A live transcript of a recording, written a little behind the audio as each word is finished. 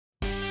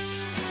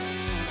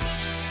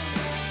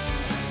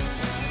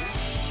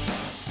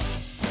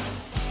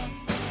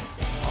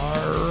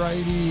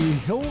Alrighty,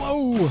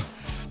 hello.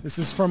 This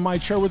is From My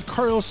Chair with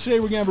Carlos. Today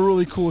we're going to have a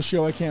really cool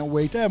show. I can't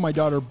wait. I have my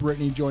daughter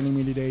Brittany joining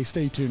me today.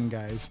 Stay tuned,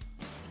 guys.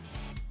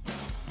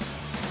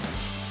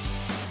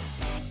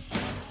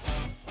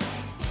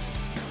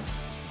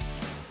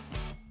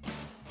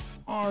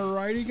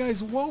 Alrighty,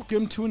 guys.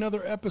 Welcome to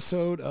another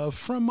episode of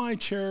From My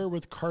Chair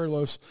with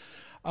Carlos.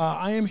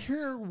 I am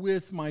here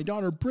with my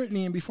daughter,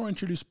 Brittany, and before I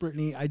introduce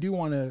Brittany, I do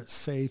want to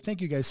say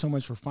thank you guys so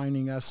much for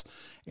finding us,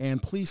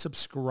 and please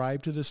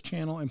subscribe to this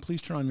channel, and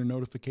please turn on your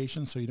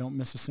notifications so you don't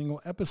miss a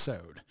single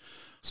episode.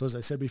 So as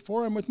I said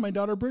before, I'm with my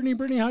daughter, Brittany.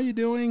 Brittany, how you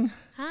doing?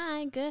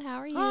 Hi, good. How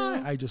are you?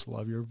 Hi. I just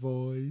love your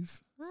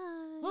voice.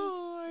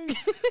 Hi.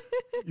 Hi.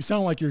 You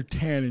sound like you're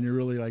 10 and you're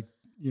really like,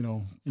 you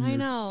know, in I your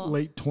know.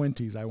 late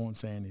 20s. I won't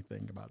say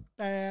anything about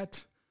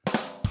that.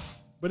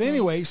 But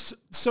anyways,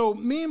 so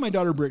me and my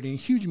daughter Brittany,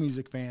 huge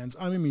music fans.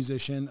 I'm a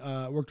musician,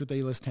 worked with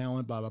A-list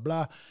talent, blah, blah,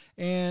 blah.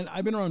 And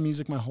I've been around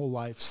music my whole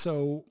life.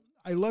 So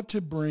I love to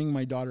bring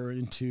my daughter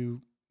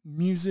into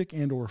music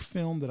and or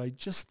film that I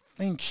just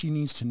think she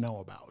needs to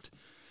know about.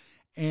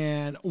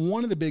 And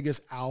one of the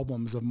biggest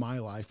albums of my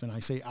life, and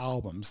I say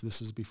albums,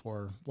 this is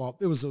before, well,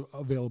 it was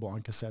available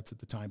on cassettes at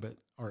the time, but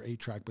or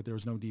 8-track, but there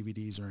was no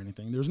DVDs or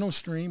anything. There was no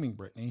streaming,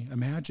 Brittany.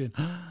 Imagine.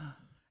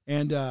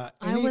 And I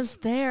was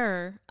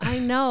there. I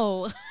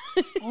know.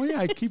 Oh, yeah,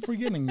 I keep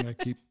forgetting. I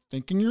keep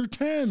thinking you're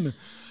 10.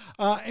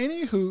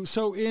 Anywho,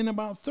 so in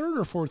about third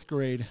or fourth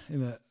grade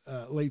in the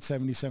late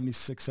 70s,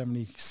 76,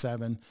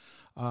 77,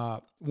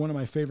 one of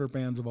my favorite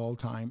bands of all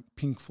time,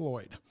 Pink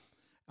Floyd.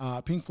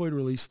 Pink Floyd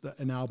released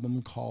an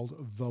album called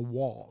The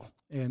Wall.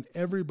 And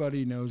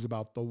everybody knows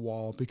about The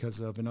Wall because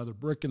of Another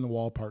Brick in the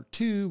Wall Part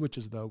 2, which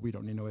is the We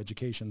Don't Need No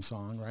Education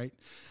song, right?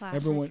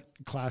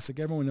 Classic.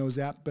 Everyone knows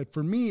that. But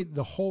for me,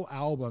 the whole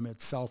album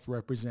itself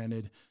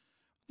represented,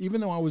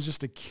 even though I was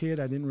just a kid,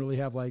 I didn't really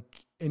have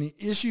like any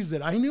issues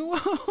that I knew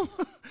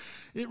of.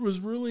 It was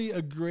really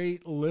a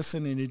great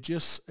listen, and it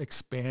just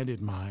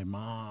expanded my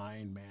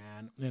mind,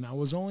 man. And I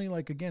was only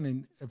like, again,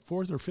 in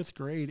fourth or fifth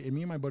grade, and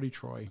me and my buddy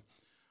Troy,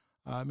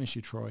 I miss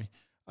you, Troy.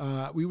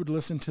 We would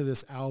listen to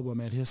this album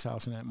at his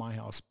house and at my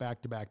house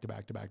back to back to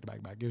back to back to back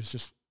to back. It was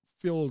just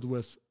filled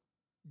with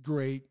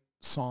great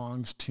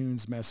songs,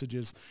 tunes,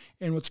 messages.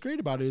 And what's great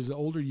about it is the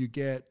older you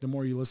get, the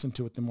more you listen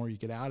to it, the more you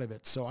get out of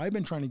it. So I've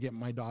been trying to get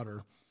my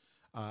daughter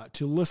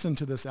to listen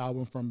to this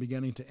album from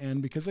beginning to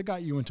end because it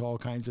got you into all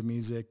kinds of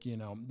music, you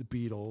know, the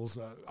Beatles,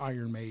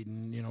 Iron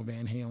Maiden, you know,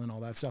 Van Halen,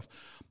 all that stuff.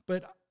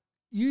 But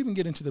you even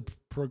get into the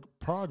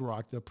prog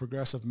rock, the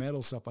progressive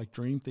metal stuff like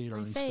Dream Theater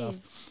and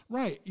stuff.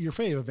 Right, your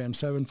fave, Avenged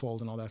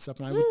Sevenfold and all that stuff.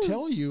 And I would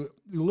tell you,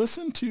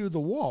 listen to The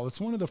Wall. It's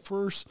one of the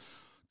first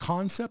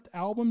concept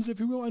albums,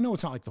 if you will. I know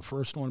it's not like the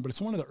first one, but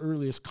it's one of the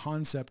earliest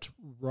concept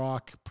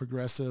rock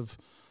progressive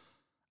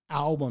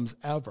albums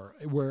ever,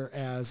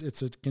 whereas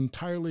it's an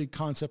entirely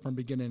concept from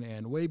beginning to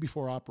end, way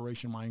before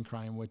Operation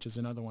Mindcrime, which is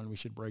another one we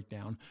should break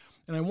down.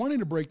 And I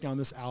wanted to break down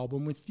this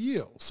album with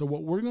you. So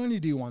what we're going to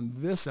do on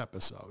this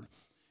episode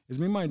is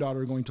me and my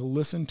daughter are going to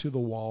listen to The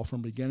Wall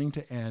from beginning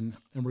to end,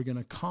 and we're going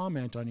to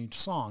comment on each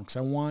song.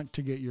 So I want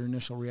to get your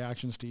initial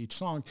reactions to each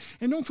song.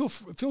 And don't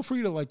feel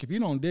free to, like, if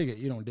you don't dig it,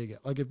 you don't dig it.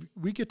 Like, if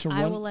we get to run...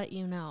 I will let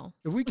you know.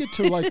 If we get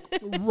to, like,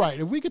 right,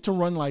 if we get to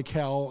run like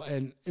hell,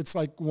 and it's,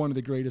 like, one of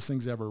the greatest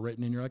things ever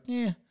written, and you're like,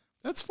 yeah,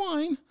 that's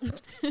fine.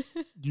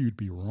 You'd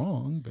be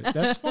wrong, but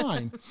that's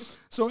fine.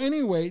 So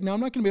anyway, now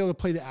I'm not going to be able to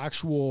play the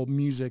actual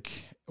music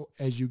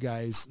as you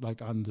guys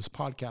like on this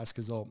podcast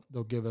because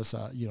they'll give us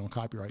a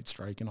copyright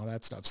strike and all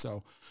that stuff.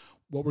 So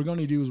what we're going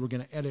to do is we're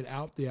going to edit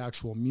out the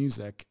actual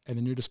music, and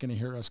then you're just going to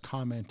hear us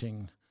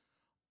commenting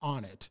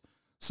on it.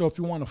 So if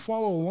you want to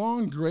follow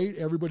along, great.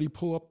 Everybody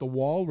pull up The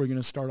Wall. We're going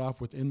to start off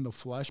with In the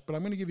Flesh, but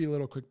I'm going to give you a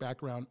little quick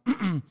background.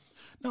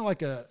 Not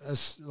like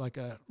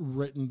a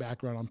written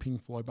background on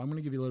Pink Floyd, but I'm going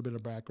to give you a little bit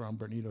of background,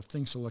 Brittany, of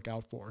things to look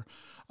out for.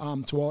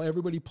 So while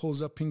everybody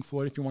pulls up Pink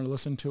Floyd, if you want to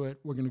listen to it,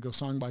 we're going to go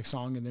song by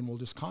song, and then we'll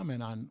just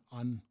comment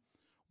on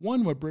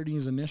one, what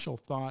Brittany's initial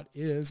thought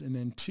is, and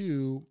then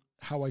two,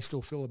 how I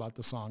still feel about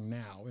the song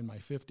now in my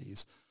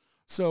 50s.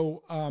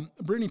 So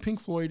Brittany,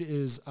 Pink Floyd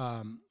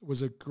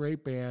was a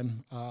great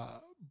band,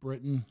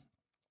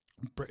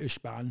 British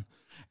band,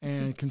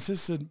 and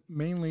consisted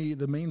mainly,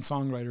 the main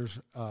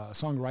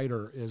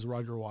songwriter is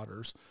Roger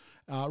Waters.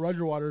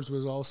 Roger Waters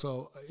was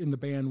also in the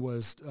band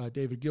was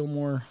David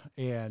Gilmour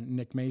and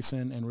Nick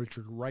Mason and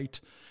Richard Wright.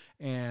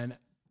 And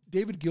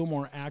David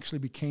Gilmour actually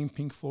became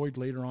Pink Floyd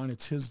later on.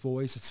 It's his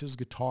voice, it's his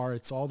guitar,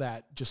 it's all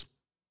that. Just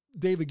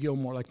David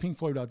Gilmour, like Pink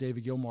Floyd without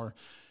David Gilmour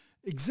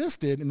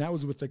existed, and that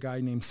was with a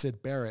guy named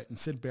Syd Barrett. And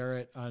Syd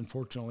Barrett,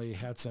 unfortunately,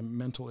 had some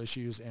mental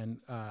issues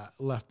and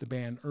left the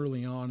band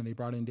early on, and they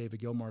brought in David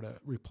Gilmour to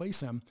replace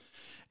him.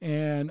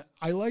 And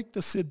I like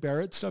the Syd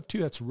Barrett stuff, too.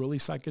 That's really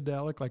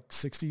psychedelic, like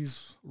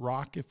 60s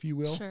rock, if you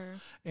will. Sure.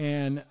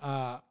 And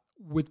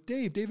with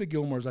David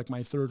Gilmour is like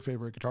my third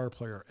favorite guitar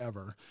player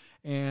ever.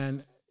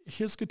 And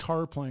his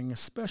guitar playing,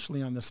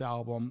 especially on this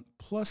album,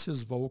 plus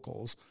his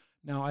vocals,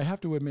 Now, I have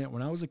to admit,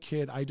 when I was a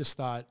kid, I just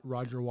thought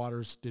Roger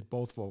Waters did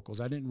both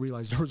vocals. I didn't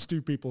realize there was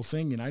two people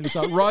singing. I just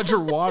thought Roger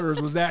Waters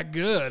was that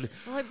good.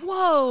 I'm like,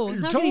 whoa,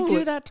 how Totally. can he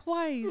do that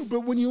twice?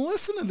 But when you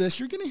listen to this,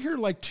 you're going to hear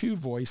like two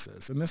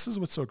voices. And this is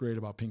what's so great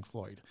about Pink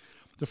Floyd.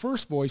 The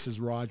first voice is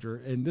Roger,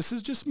 and this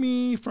is just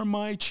me from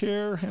my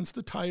chair, hence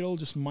the title,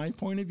 just my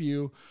point of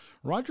view.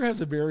 Roger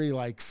has a very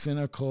like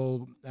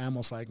cynical,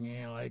 almost like,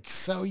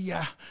 so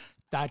ya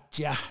thought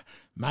ya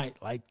might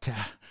like to,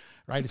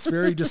 right? It's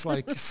very just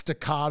like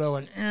staccato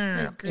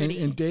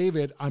and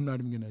David, I'm not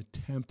even going to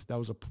attempt, that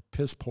was a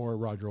piss poor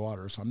Roger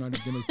Waters, so I'm not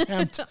even going to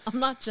attempt. I'm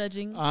not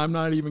judging. I'm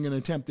not even going to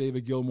attempt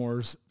David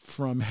Gilmour's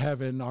From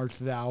Heaven Art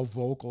Thou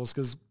vocals,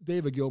 because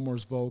David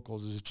Gilmour's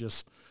vocals is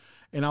just,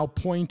 and I'll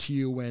point to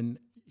you when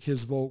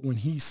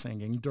he's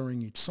singing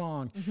during each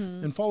song,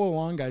 and follow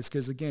along, guys,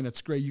 because again,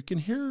 it's great. You can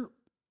hear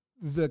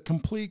the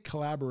complete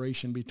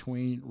collaboration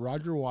between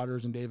Roger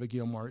Waters and David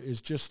Gilmour is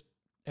just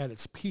at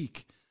its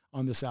peak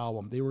on this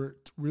album. They were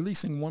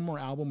releasing one more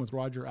album with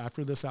Roger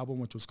after this album,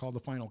 which was called The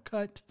Final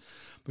Cut,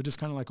 but just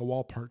kind of like a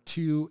Wall Part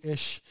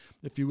 2-ish,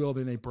 if you will.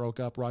 Then they broke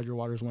up. Roger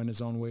Waters went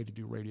his own way to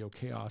do Radio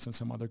Chaos and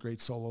some other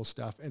great solo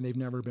stuff, and they've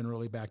never been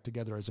really back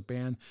together as a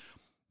band.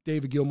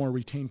 David Gilmour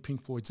retained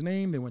Pink Floyd's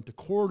name. They went to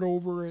court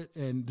over it,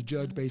 and the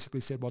judge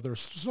basically said, well,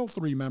 there's still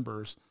 3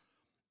 members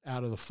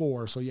out of the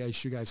 4, so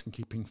yes, you guys can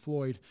keep Pink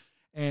Floyd.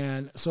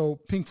 And so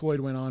Pink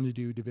Floyd went on to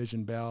do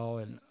Division Bell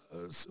and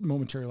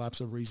Momentary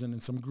Lapse of Reason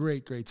and some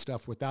great, great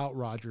stuff without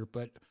Roger,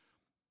 but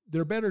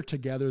they're better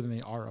together than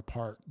they are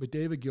apart. But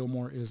David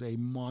Gilmour is a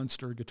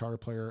monster guitar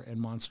player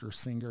and monster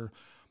singer.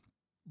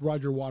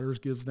 Roger Waters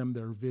gives them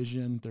their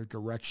vision, their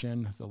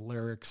direction, the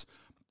lyrics,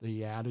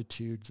 the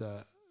attitude,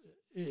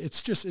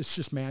 it's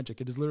just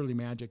magic. It is literally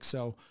magic.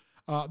 So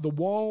The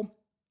Wall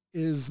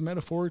is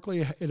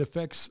metaphorically, it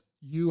affects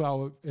you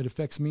how it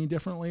affects me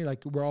differently.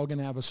 Like we're all going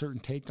to have a certain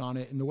take on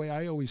it. And the way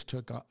I always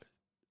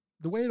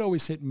the way it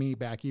always hit me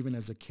back even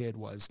as a kid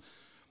was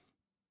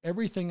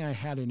everything I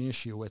had an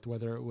issue with,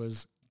 whether it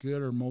was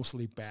good or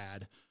mostly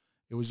bad,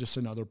 it was just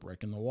another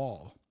brick in the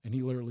wall. And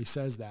he literally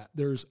says that.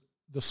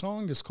 The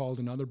song is called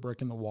Another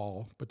Brick in the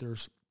Wall, but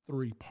there's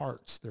 3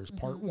 parts. There's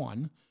part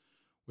 1,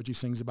 which he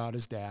sings about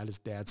his dad. His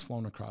dad's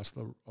flown across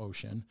the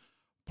ocean.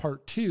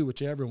 Part 2,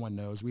 which everyone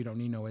knows, we don't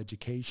need no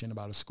education,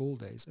 about his school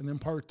days. And then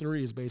part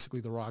 3 is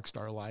basically the rock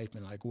star life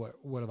and like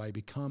what have I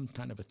become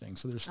kind of a thing.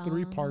 So there's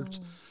 3 parts.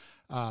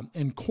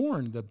 And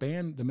Korn,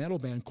 the metal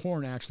band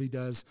Korn, actually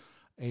does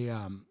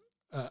a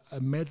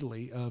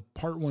medley of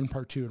part 1,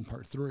 part 2, and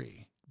part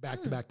 3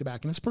 back to back to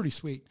back, and it's pretty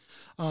sweet.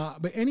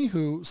 But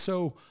anywho,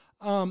 so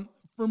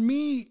for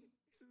me,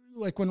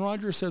 like when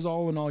Roger says,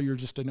 all in all, you're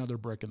just another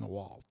brick in the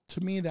wall.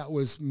 To me, that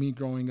was me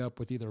growing up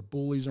with either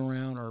bullies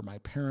around or my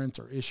parents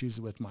or issues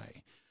with my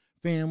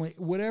family.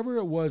 Whatever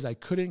it was, I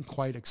couldn't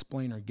quite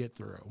explain or get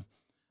through.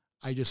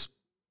 I just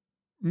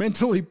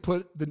mentally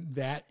put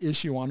that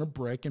issue on a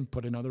brick and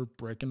put another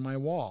brick in my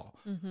wall.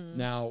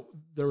 Now,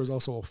 there was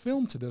also a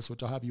film to this,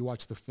 which I'll have you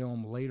watch the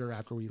film later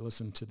after we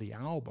listen to the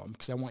album,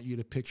 because I want you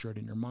to picture it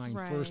in your mind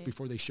first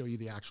before they show you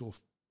the actual,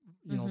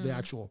 the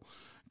actual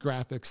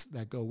graphics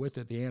that go with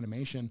it, the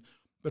animation.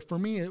 But for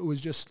me, it was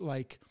just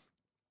like,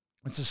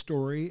 it's a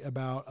story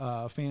about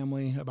a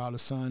family, about a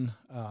son.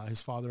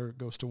 His father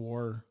goes to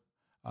war,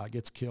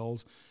 gets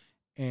killed,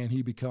 and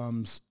he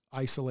becomes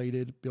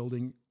isolated,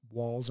 building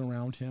walls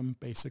around him,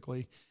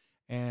 basically,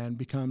 and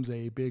becomes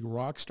a big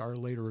rock star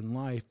later in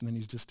life. And then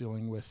he's just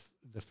dealing with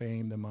the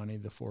fame, the money,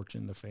 the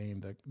fortune, the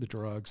fame, the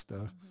drugs,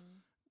 the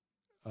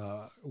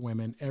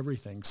women,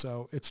 everything.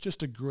 So it's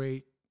just a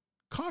great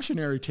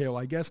cautionary tale,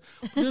 I guess.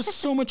 There's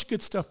so much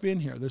good stuff in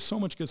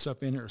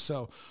here.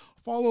 So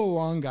follow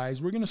along,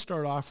 guys. We're going to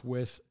start off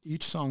with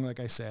each song,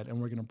 like I said,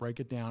 and we're going to break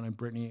it down. And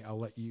Brittany, I'll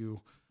let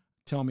you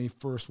tell me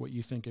first what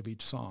you think of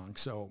each song.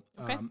 So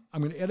I'm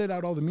going to edit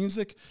out all the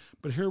music,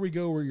 but here we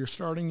go, where you're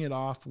starting it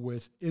off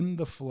with In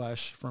the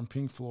Flesh from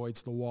Pink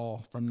Floyd's The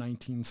Wall from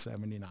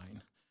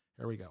 1979.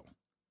 Here we go.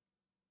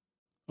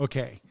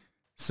 Okay.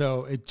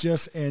 So it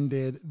just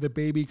ended. The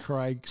Baby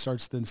Cry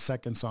starts the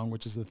second song,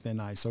 which is The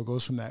Thin Ice. So it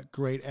goes from that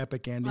great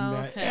epic ending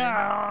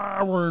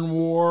that we're in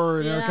war,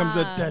 and here comes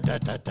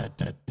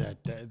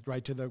the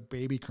right to the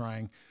baby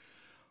crying.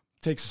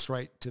 Takes us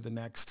right to the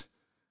next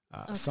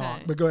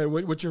song. But go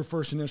ahead. What's your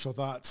first initial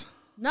thoughts?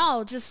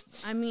 No, just,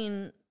 I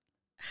mean,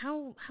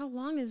 how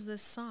long is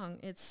this song?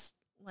 It's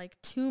like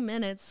 2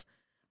 minutes.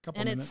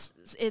 Couple minutes.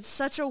 It's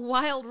such a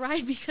wild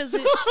ride because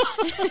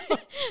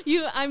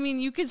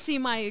you could see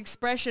my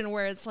expression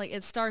where it's like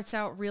it starts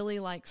out really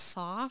like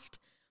soft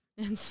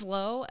and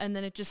slow, and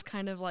then it just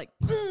kind of like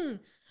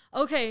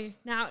okay,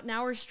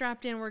 now we're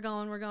strapped in, we're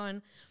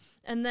going,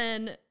 and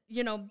then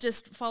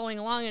just following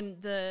along,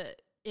 and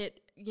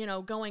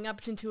going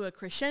up into a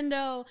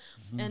crescendo,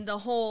 and the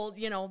whole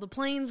the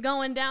plane's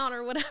going down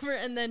or whatever,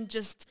 and then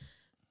just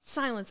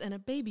silence and a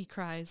baby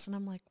cries, and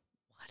I'm like,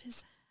 what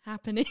is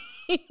happening?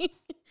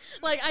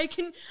 Like I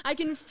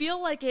can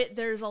feel like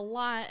there's a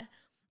lot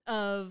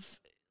of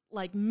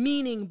like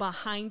meaning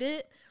behind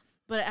it,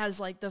 but as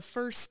like the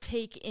first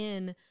take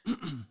in,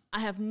 I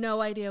have no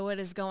idea what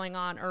is going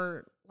on,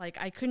 or like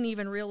I couldn't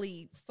even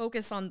really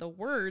focus on the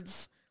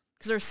words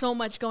because there's so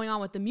much going on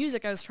with the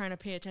music I was trying to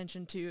pay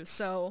attention to.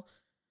 So,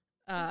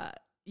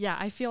 yeah,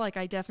 I feel like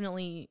I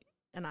definitely,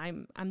 and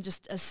I'm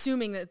just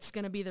assuming that it's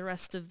going to be the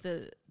rest of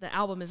the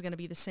album is going to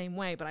be the same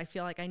way, but I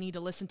feel like I need to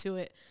listen to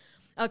it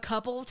a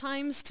couple of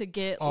times to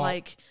get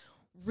like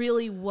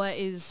really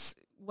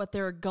what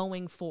they're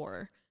going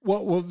for.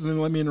 Well, then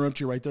let me interrupt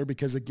you right there,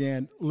 because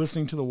again,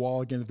 listening to The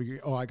Wall again,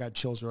 I got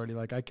chills already.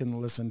 Like I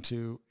can listen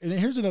to, and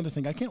here's another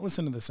thing, I can't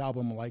listen to this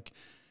album like,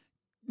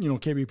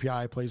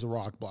 KBPI plays a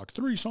rock block,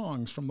 3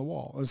 songs from The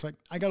Wall. It's like,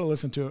 I got to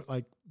listen to it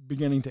like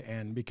beginning to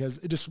end, because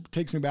it just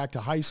takes me back to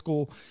high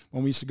school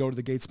when we used to go to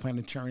the Gates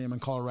Planetarium in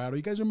Colorado.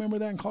 You guys remember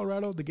that in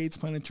Colorado, the Gates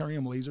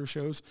Planetarium laser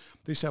shows?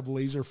 They used to have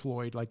Laser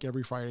Floyd like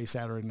every Friday,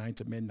 Saturday nights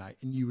at midnight,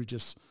 and you would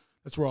just,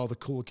 that's where all the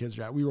cool kids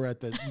are at. We were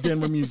at the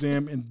Denver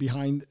Museum and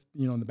behind,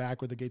 in the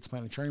back where the Gates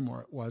Planetarium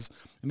was,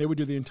 and they would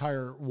do the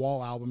entire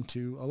Wall album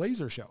to a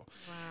laser show.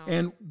 Wow.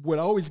 And what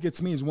always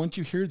gets me is once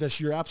you hear this,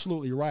 you're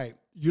absolutely right.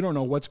 You don't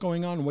know what's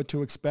going on, what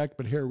to expect,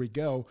 but here we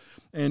go.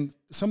 And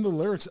some of the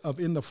lyrics of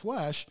In the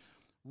Flesh,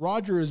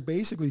 Roger is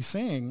basically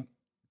saying,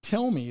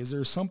 tell me, is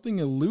there something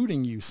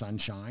eluding you,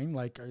 sunshine?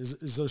 Like,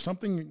 is there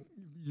something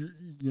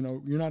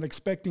you're not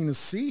expecting to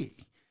see?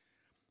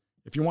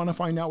 If you want to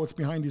find out what's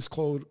behind these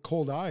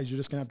cold eyes, you're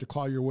just going to have to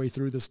claw your way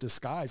through this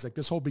disguise. Like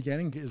this whole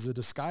beginning is a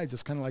disguise.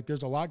 It's kind of like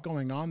there's a lot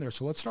going on there.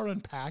 So let's start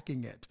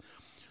unpacking it.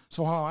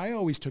 So how I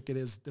always took it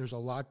is there's a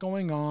lot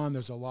going on.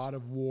 There's a lot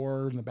of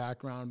war in the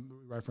background,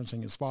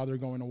 referencing his father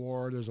going to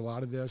war. There's a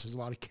lot of this. There's a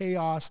lot of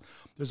chaos.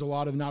 There's a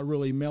lot of not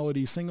really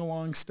melody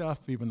sing-along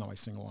stuff, even though I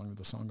sing along with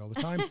the song all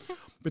the time.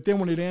 But then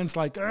when it ends,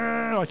 like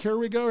here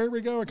we go.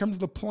 Here comes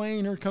the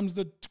plane. Here comes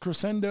the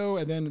crescendo.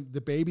 And then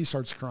the baby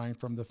starts crying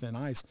from the thin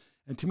ice.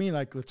 And to me,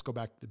 like, let's go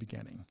back to the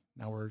beginning.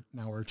 Now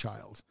we're a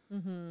child.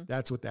 Mm-hmm.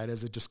 That's what that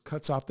is. It just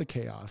cuts off the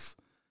chaos,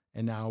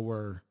 and now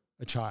we're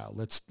a child.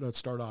 Let's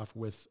start off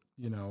with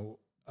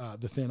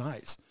the thin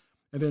ice,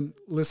 and then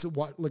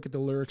look at the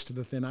lyrics to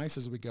the thin ice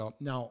as we go.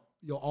 Now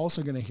you're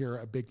also going to hear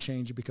a big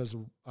change because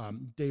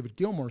David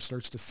Gilmour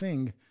starts to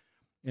sing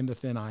in the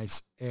thin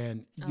ice,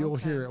 and you'll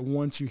hear it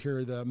once you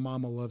hear the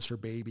 "Mama loves her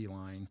baby"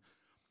 line.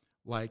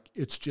 Like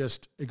it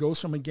goes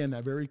from again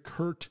that very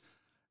curt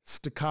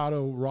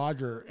staccato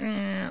Roger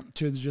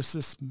to just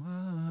this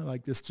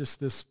like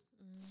this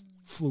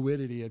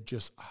fluidity of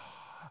just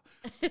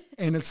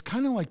and it's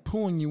kind of like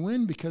pulling you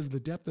in because of the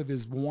depth of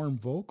his warm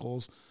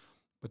vocals,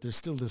 but there's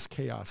still this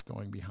chaos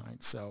going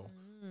behind. So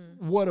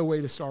what a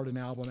way to start an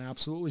album.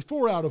 Absolutely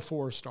 4 out of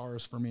 4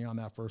 stars for me on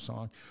that first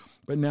song.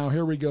 But now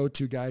here we go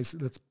to, guys,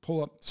 let's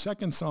pull up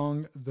second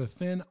song, The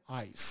Thin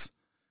Ice.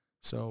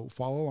 So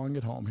follow along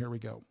at home. Here we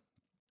go.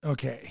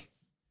 Okay.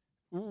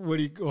 What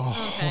do you go?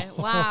 Okay.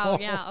 Wow.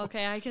 Yeah.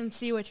 Okay. I can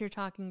see what you're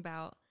talking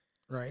about.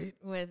 Right.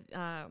 With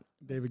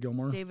David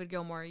Gilmour. David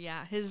Gilmour.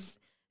 Yeah. His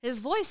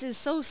voice is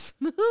so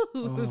smooth.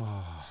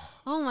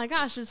 Oh my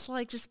gosh. It's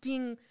like just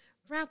being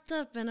wrapped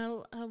up in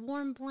a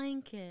warm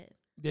blanket.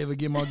 David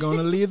Gilmour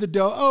gonna leave the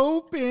door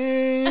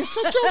open.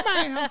 Shut your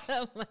mouth.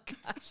 Oh my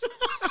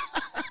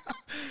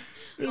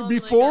gosh.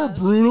 Before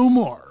Bruno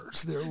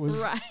Mars, there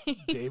was right.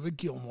 David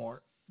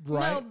Gilmour.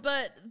 Right. No,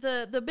 but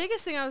the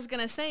biggest thing I was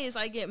going to say is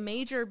I get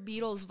major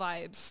Beatles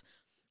vibes,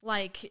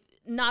 like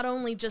not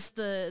only just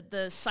the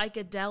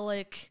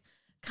psychedelic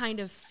kind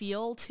of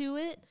feel to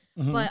it,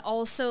 but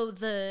also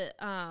the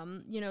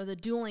the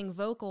dueling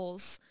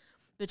vocals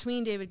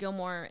between David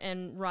Gilmour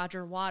and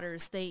Roger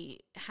Waters. They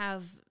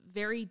have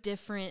very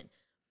different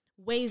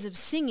ways of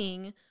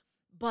singing,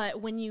 but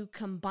when you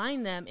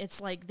combine them, it's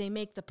like they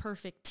make the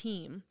perfect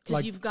team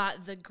because you've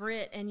got the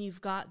grit and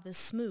you've got the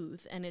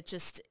smooth, and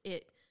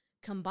it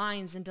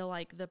combines into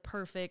like the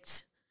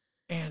perfect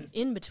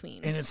in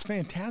between. And it's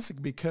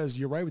fantastic because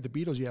you're right with the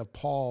Beatles. You have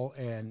Paul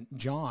and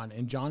John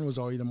was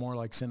always the more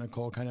like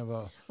cynical, kind of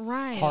a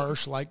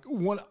harsh, like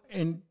one.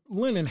 And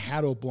Lennon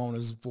had blown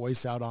his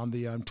voice out on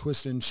the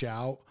Twist and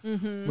Shout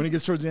when he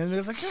gets towards the end.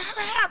 It's like,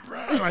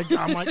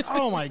 I'm like,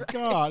 oh my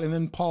God. And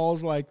then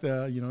Paul's like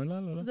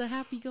the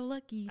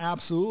happy-go-lucky.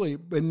 Absolutely.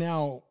 But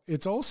now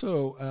it's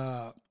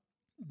also,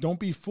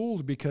 don't be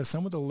fooled because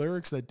some of the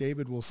lyrics that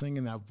David will sing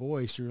in that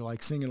voice, you're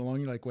like singing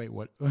along. You're like, wait,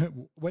 what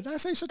did I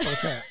say?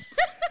 What's that?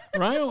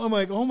 Right? I'm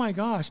like, oh my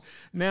gosh.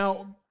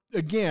 Now,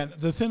 again,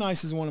 The Thin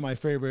Ice is one of my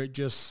favorite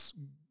just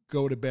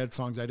go to bed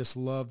songs. I just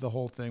love the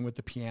whole thing with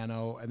the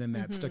piano and then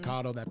that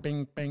staccato, that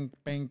bing, bing,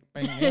 bing,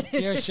 bing.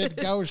 You should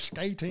go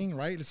skating,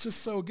 right? It's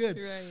just so good.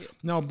 Right.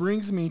 Now it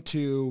brings me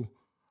to,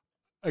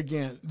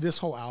 again, this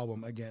whole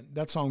album, again,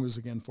 that song was,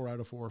 4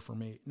 out of 4 for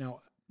me. Now,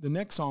 the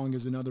next song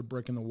is Another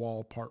Brick in the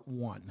Wall, Part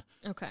 1.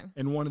 Okay.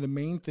 And one of the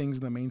main things,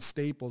 the main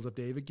staples of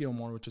David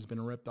Gilmour, which has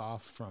been ripped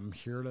off from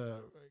here to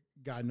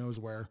God knows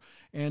where.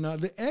 And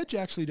the Edge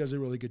actually does a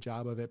really good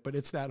job of it, but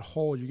it's that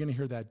whole, you're going to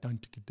hear that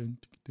like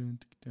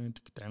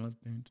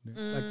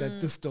that,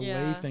 this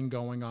delay thing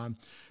going on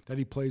that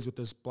he plays with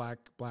this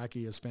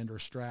Blackie, his Fender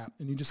Strat.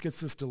 And he just gets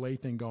this delay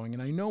thing going.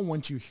 And I know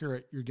once you hear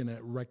it, you're going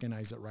to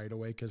recognize it right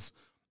away because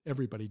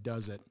everybody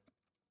does it.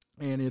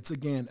 And it's,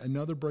 again,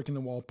 Another Brick in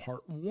the Wall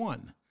Part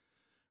 1,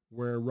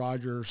 where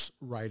Roger's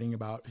writing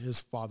about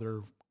his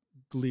father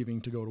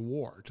leaving to go to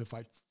war, to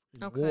fight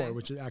war,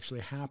 which actually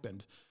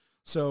happened.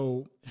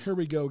 So here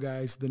we go,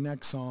 guys. The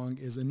next song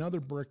is Another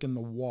Brick in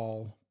the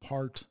Wall,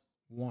 Part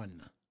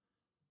 1.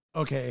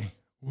 Okay.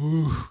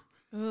 Woo.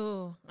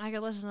 Ooh, I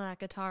could listen to that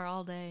guitar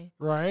all day.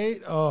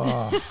 Right?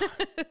 Oh,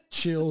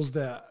 chills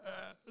the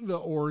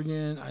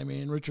organ. I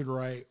mean, Richard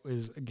Wright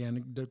is,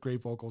 again, the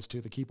great vocals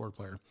too, the keyboard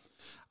player.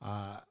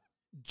 I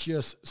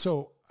guess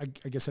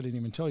I didn't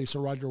even tell you. So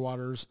Roger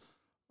Waters,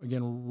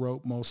 again,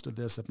 wrote most of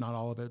this, if not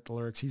all of it, the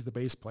lyrics. He's the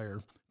bass player.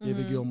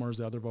 David Gilmour is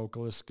the other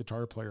vocalist,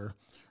 guitar player.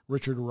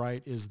 Richard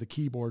Wright is the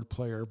keyboard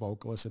player,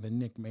 vocalist, and then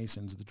Nick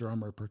Mason's the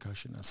drummer,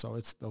 percussionist. So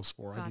it's those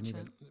four. Gotcha. I didn't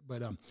even,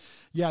 but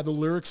yeah, the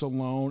lyrics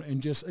alone,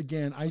 and just,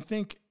 again, I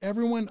think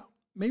everyone,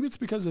 maybe it's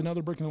because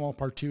Another Brick in the Wall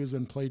Part 2 has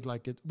been played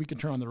like it. We can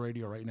turn on the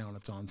radio right now and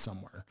it's on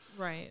somewhere.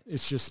 Right.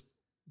 It's just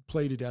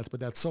played to death, but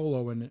that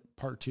solo in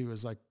Part 2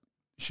 is like,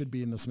 should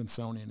be in the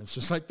Smithsonian. It's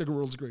just like the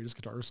world's greatest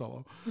guitar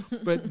solo.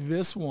 But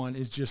this one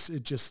is just,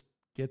 it just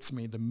gets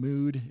me. The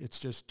mood, it's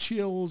just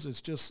chills.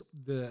 It's just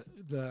the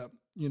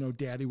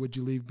Daddy, would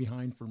you leave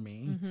behind for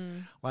me?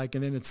 Like,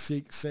 and then it's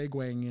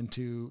segueing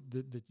into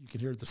the you can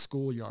hear the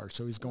schoolyard.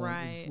 So he's going,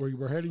 right.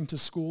 we're heading to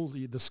school,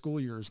 the school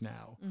years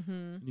now.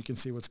 You can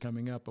see what's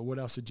coming up. But what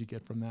else did you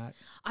get from that?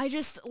 I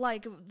just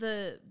like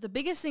the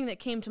biggest thing that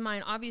came to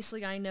mind.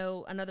 Obviously, I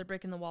know Another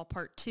Brick in the Wall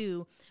Part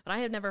 2, but I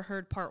had never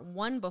heard Part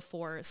 1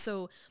 before.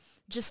 So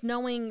just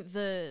knowing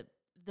the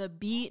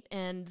beat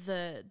and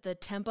the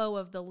tempo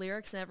of the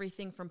lyrics and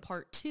everything from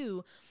Part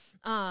 2,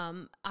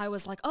 I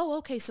was like, oh,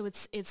 okay, so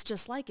it's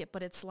just like it,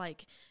 but it's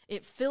like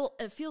it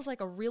feels like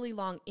a really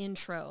long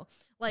intro.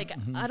 Like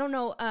I don't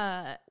know,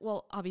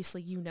 well,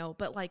 obviously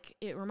but like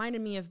it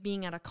reminded me of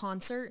being at a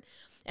concert,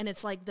 and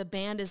it's like the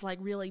band is like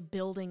really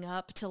building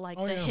up to like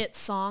hit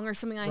song or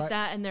something like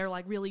that, and they're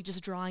like really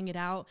just drawing it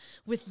out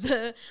with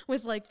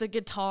like the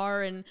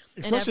guitar and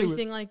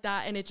everything like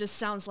that, and it just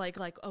sounds like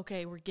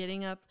okay, we're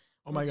getting up.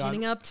 Oh my God.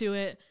 Getting up to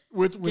it.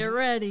 Get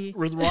ready.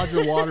 With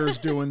Roger Waters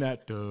doing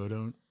that.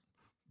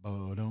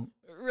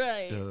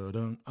 Right.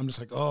 I'm just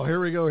like, oh, here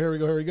we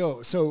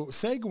go. So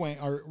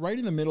segueing, or right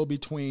in the middle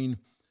between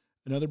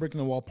Another Brick in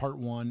the Wall Part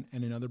 1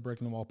 and Another Brick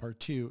in the Wall Part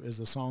 2 is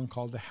a song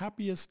called The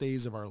Happiest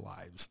Days of Our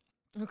Lives.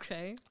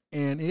 Okay.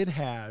 And it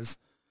has,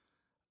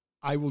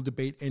 I will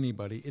debate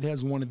anybody, it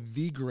has one of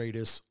the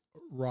greatest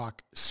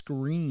rock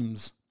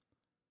screams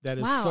that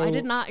is wow, I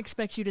did not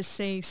expect you to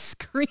say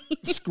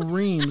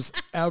screams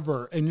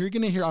ever. And you're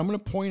going to hear, I'm going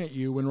to point at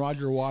you when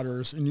Roger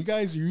Waters, and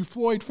you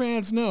Floyd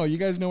fans know, you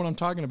guys know what I'm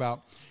talking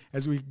about.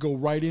 As we go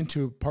right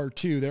into Part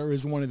 2, there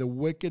is one of the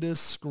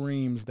wickedest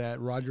screams that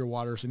Roger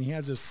Waters, and he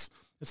has this,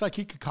 it's like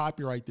he could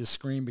copyright this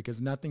scream because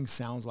nothing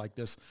sounds like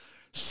this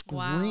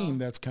scream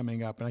that's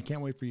coming up. And I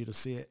can't wait for you to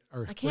see it,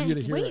 or for you to hear it.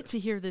 I can't wait to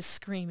hear this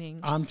screaming.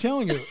 I'm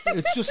telling you,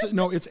 it's just,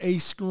 no, it's a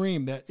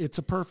scream that it's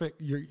a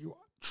perfect,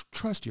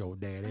 trust your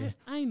daddy.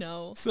 I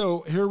know.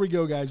 So here we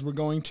go, guys. We're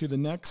going to the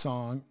next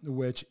song,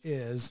 which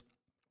is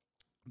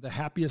The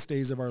Happiest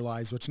Days of Our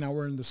Lives, which now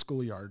we're in the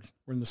schoolyard.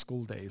 We're in the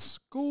school days.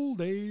 School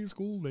days.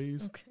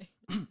 Okay.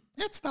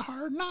 It's the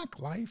hard knock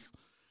life.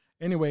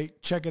 Anyway,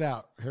 check it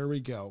out. Here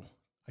we go.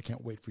 I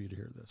can't wait for you to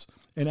hear this.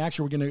 And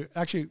actually,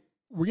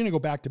 we're going to go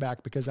back to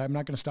back because I'm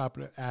not going to stop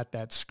at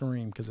that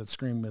scream because that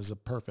scream is a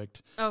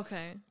perfect.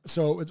 Okay.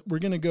 So we're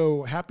going to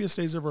go Happiest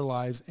Days of Our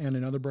Lives and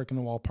Another Brick in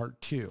the Wall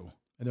Part 2.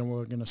 And then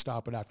we're going to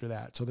stop it after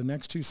that. So the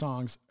next two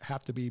songs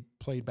have to be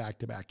played back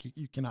to back.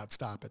 You cannot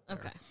stop it there.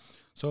 Okay.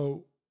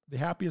 So The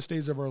Happiest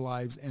Days of Our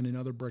Lives and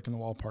Another Brick in the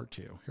Wall Part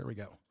 2. Here we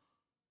go.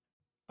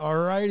 All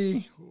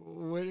righty.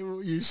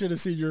 You should have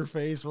seen your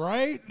face,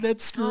 right?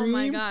 That scream. Oh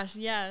my gosh,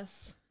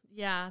 yes.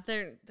 Yeah,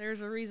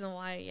 there's a reason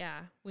why,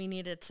 we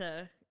needed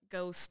to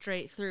go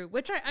straight through,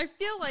 which I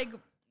feel like,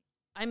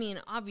 I mean,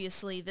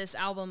 obviously this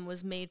album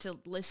was made to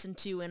listen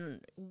to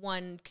in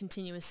one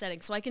continuous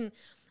setting. So I can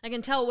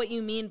tell what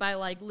you mean by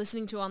like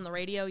listening to on the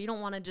radio. You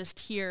don't want to just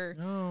hear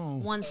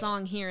one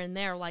song here and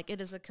there. Like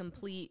it is a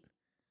complete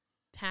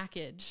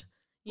package,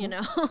 you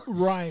know?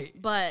 Right.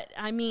 But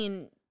I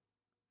mean,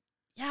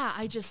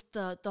 I just,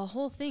 the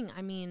whole thing,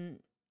 I mean,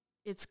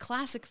 it's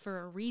classic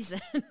for a reason.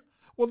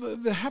 Well,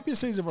 the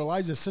Happiest Days of Our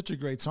Lives is such a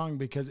great song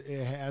because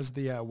it has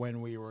the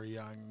when we were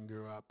young,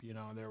 grew up,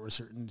 there were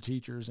certain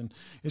teachers. And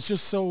it's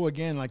just so,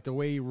 again, like the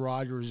way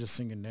Roger was just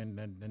singing, dun,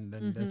 dun, dun,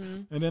 dun,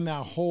 dun. And then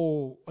that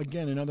whole,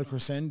 again, another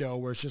crescendo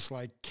where it's just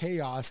like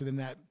chaos. And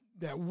then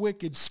that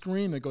wicked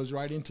scream that goes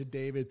right into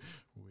David,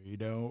 we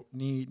don't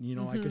need,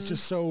 like it's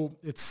just so,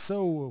 it's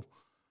so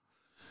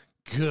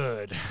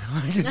good.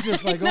 Like, it's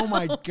just like, oh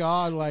my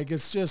God, like,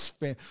 it's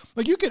just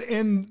like you could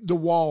end The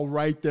Wall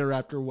right there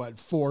after what,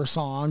 4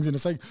 songs, and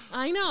it's like,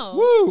 I know.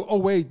 woo. Oh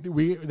wait,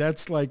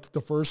 that's like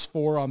the first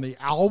 4 on the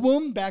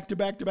album, back to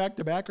back to back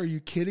to back. Are you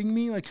kidding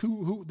me? Like,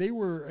 who they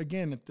were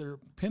again at their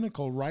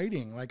pinnacle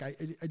writing. Like, I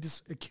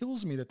just, it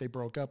kills me that they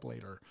broke up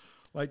later.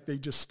 Like, they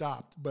just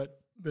stopped. But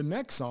the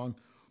next song,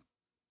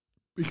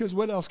 because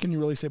what else can you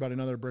really say about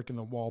Another Brick in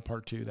the Wall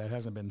Part 2 that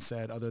hasn't been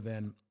said other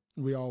than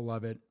we all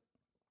love it.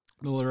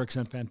 The lyrics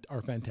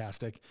are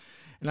fantastic.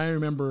 And I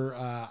remember,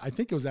 I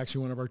think it was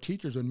actually one of our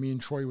teachers when me and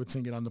Troy would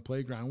sing it on the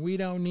playground. We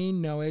don't need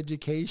no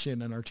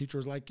education. And our teacher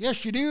was like,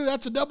 yes, you do.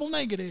 That's a double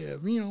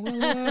negative. You know,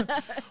 blah, blah, blah.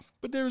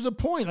 But there's a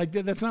point. Like,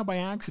 that's not by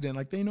accident.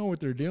 Like, they know what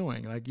they're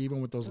doing. Like,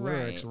 even with those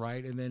lyrics,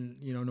 right? And then,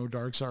 you know, no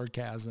dark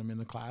sarcasm in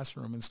the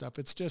classroom and stuff.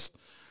 It's just,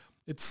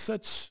 it's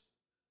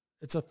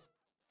a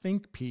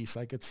think piece.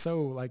 Like, it's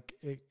so, like,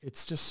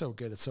 it's just so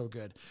good. It's so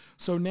good.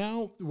 So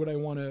now what I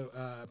want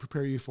to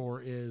prepare you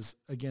for is,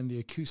 again, the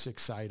acoustic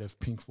side of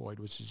Pink Floyd,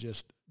 which is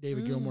just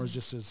David Gilmour is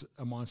just as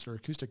a monster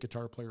acoustic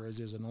guitar player as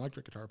he is an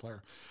electric guitar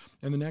player.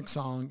 And the next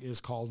song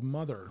is called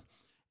Mother.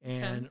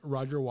 And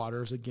Roger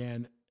Waters,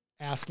 again,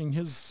 asking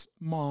his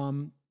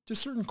mom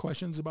just certain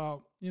questions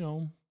about, you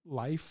know,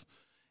 life.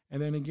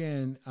 And then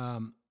again,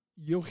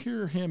 you'll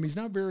hear him. He's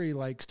not very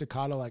like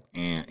staccato, like,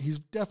 he's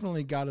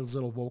definitely got his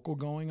little vocal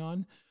going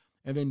on.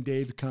 And then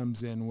Dave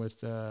comes in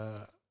with,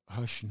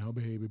 hush, no,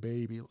 baby,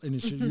 baby. And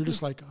it's you're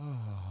just like,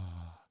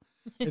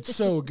 it's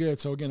so good.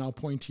 So again, I'll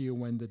point to you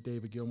when the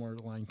David Gilmour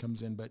line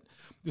comes in, but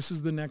this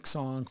is the next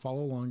song.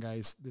 Follow along,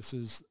 guys. This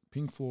is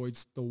Pink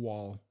Floyd's The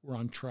Wall. We're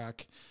on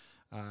track.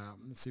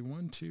 Let's see,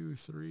 1, 2,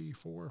 3,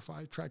 4,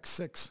 5, track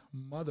 6,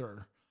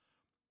 Mother.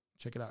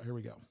 Check it out. Here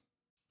we go.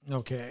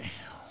 Okay.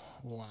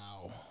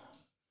 Wow.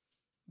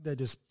 That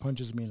just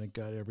punches me in the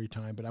gut every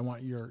time, but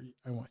what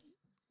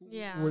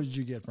did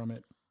you get from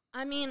it?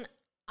 I mean,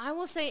 I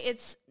will say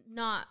it's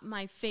not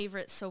my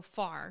favorite so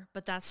far,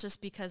 but that's just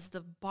because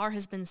the bar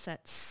has been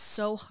set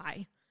so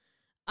high.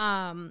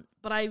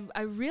 But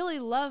I really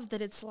love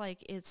that it's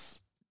like,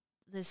 it's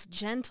this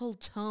gentle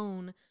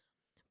tone,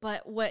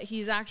 but what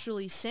he's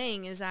actually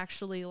saying is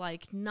actually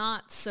like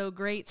not so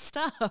great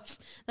stuff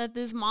that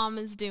this mom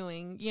is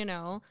doing, you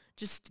know,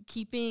 just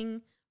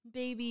keeping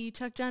baby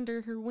tucked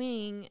under her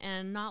wing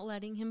and not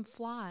letting him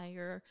fly,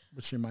 or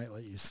but she might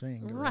let you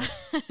sing, right?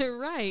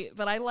 Right.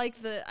 But I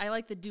like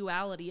the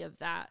duality of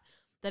that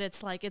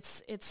it's like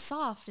it's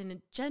soft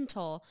and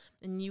gentle,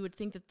 and you would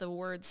think that the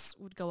words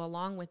would go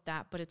along with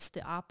that, but it's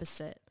the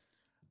opposite.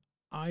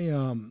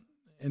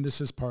 And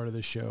this is part of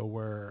the show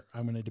where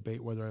I'm going to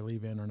debate whether I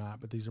leave in or not,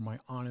 but these are my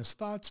honest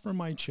thoughts from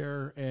my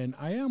chair, and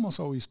I almost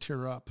always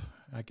tear up.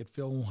 I could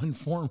feel one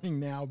forming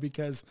now,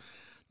 because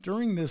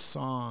during this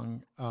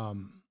song,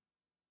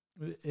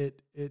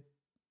 it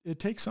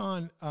takes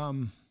on,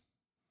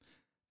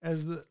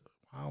 as the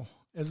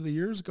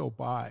years go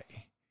by,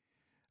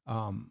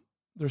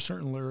 there's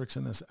certain lyrics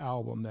in this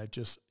album that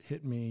just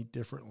hit me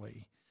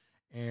differently.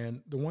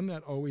 And the one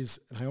that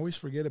I always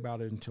forget about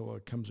it until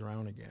it comes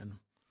around again,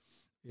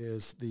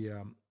 is the,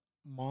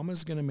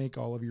 Mama's going to make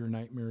all of your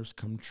nightmares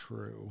come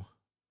true.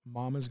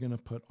 Mama's going to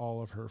put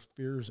all of her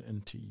fears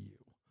into you.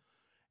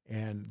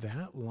 And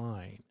that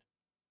line,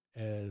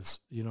 as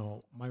you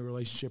know, my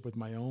relationship with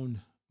my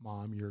own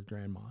mom, your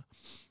grandma,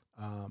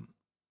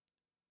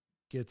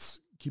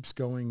 keeps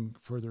going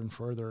further and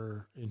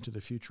further into the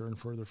future and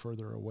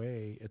further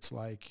away. It's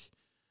like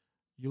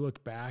you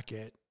look back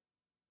at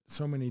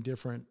so many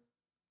different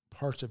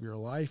parts of your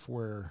life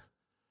where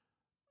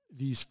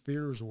these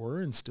fears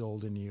were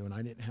instilled in you, and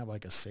I didn't have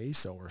like a say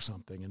so or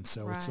something. And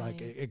so It's like,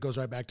 it goes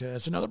right back to,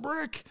 it's another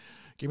brick.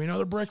 Give me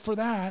another brick for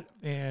that.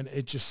 And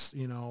it just,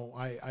 you know,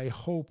 I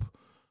hope,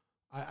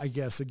 I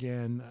guess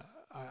again,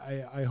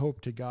 I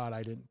hope to God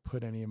I didn't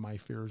put any of my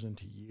fears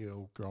into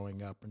you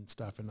growing up and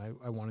stuff. And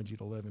I wanted you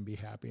to live and be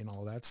happy and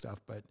all that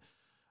stuff. But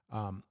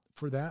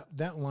for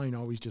that line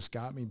always just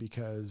got me,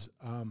 because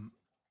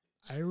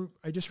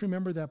I just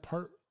remember that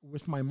part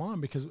with my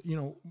mom, because, you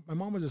know, my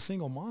mom was a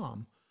single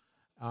mom.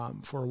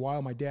 For a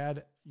while, my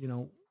dad, you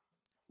know,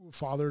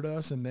 fathered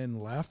us and then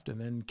left and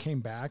then came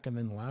back and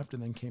then left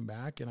and then came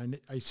back. And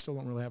I still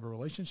don't really have a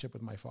relationship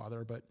with my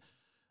father, but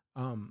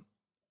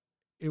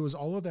it was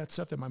all of that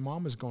stuff that my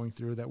mom was going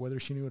through that, whether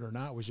she knew it or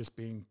not, was just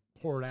being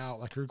poured out.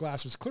 Like, her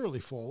glass was clearly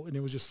full and it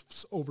was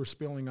just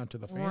overspilling onto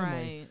the family.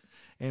 Right.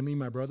 And me and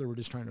my brother were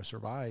just trying to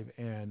survive.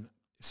 And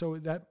so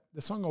the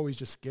song always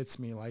just gets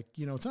me. Like,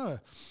 you know, it's not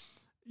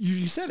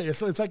you said it,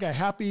 it's like a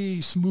happy,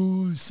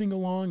 smooth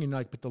sing-along, and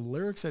like, but the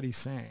lyrics that he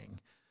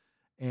sang,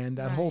 and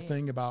that whole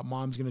thing about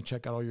mom's going to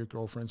check out all your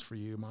girlfriends for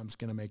you, mom's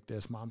going to make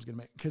this, mom's going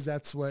to make, because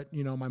that's what,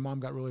 you know, my mom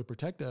got really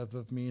protective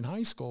of me in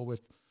high school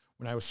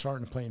when I was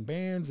starting to play in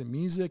bands and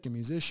music and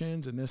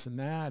musicians and this and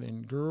that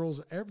and girls,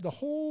 the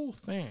whole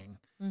thing.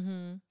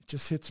 Mm-hmm. It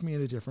just hits me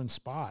in a different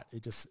spot.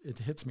 It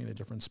hits me in a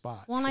different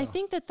spot. Well, and I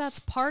think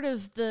that's part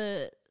of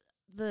the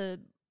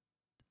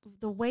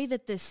way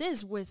that this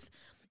is, with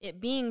it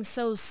being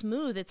so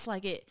smooth. It's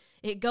like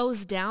it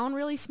goes down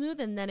really smooth,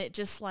 and then it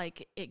just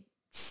like it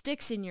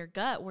sticks in your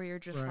gut where you're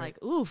just Right.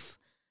 like, oof,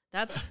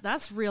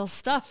 that's real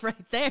stuff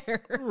right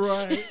there.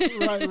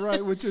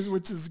 Right. Which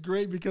is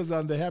great, because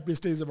on the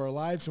happiest days of our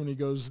lives, when he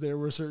goes, there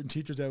were certain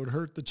teachers that would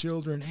hurt the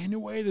children any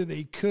way that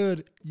they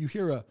could. You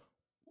hear a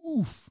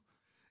oof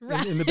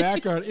in the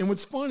background. And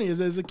what's funny is,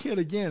 as a kid,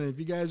 again, if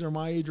you guys are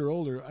my age or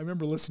older, I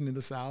remember listening to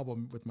this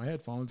album with my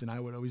headphones, and I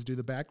would always do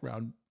the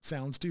background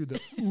sounds too, the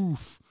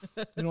oof,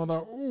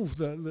 the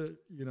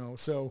oof,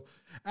 so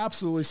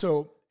absolutely.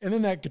 So, and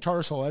then that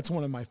guitar solo, that's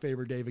one of my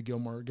favorite David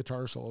Gilmour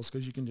guitar solos,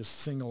 because you can just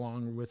sing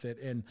along with it.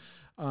 And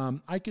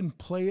I can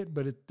play it,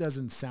 but it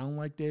doesn't sound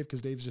like Dave,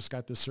 because Dave's just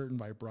got this certain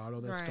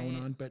vibrato that's going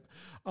on. But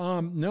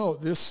no,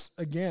 this,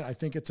 again, I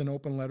think it's an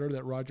open letter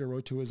that Roger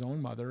wrote to his own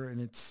mother,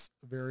 and it's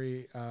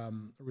very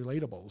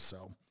relatable.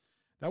 So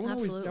that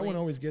one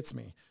always gets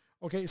me.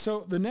 Okay,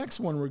 so the next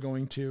one we're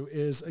going to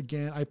is,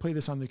 again, I play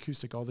this on the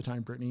acoustic all the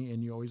time, Brittany,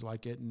 and you always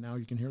like it. And now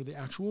you can hear the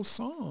actual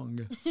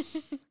song.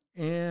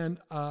 And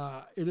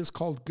it is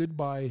called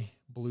Goodbye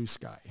Blue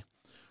Sky.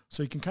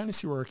 So you can kind of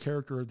see where our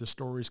character of the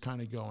story is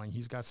kind of going.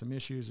 He's got some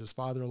issues. His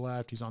father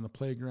left. He's on the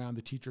playground.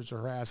 The teachers are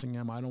harassing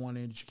him. I don't want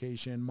an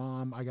education.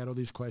 Mom, I got all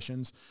these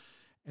questions.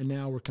 And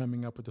now we're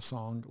coming up with a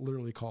song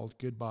literally called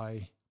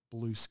Goodbye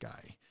Blue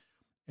Sky.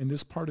 And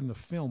this part in the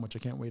film, which I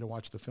can't wait to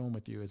watch the film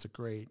with you, is a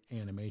great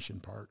animation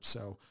part.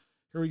 So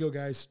here we go,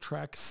 guys.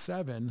 Track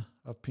 7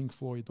 of Pink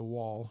Floyd, The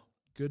Wall,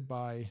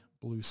 Goodbye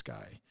Blue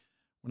Sky.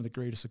 One of the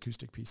greatest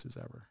acoustic pieces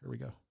ever. Here we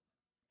go.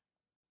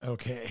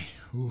 Okay.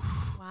 Oof.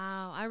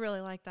 Wow, I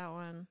really like that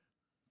one.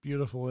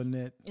 Beautiful, isn't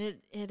it?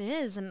 It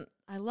is, and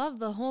I love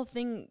the whole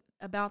thing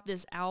about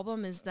this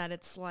album is that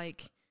it's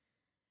like,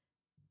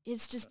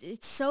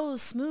 it's so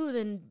smooth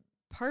and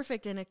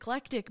perfect and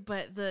eclectic,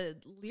 but the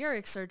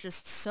lyrics are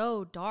just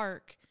so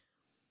dark.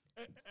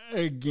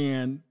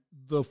 Again,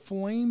 the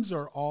flames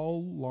are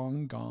all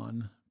long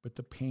gone, but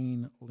the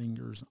pain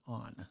lingers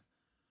on.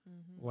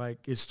 Mm-hmm.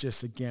 Like, it's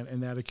just, again,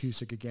 and that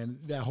acoustic, again,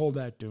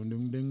 that doom,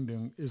 doom, doom,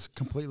 doom is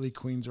completely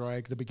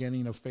Queensryche, the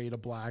beginning of Fade to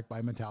Black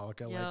by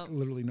Metallica, like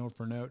literally note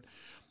for note.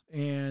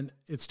 And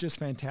it's just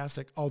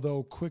fantastic.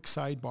 Although, quick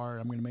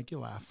sidebar, I'm going to make you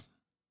laugh,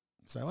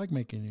 because I like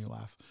making you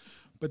laugh.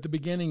 But the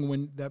beginning,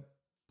 when that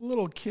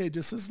little kid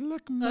just says,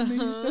 "Look, Mommy,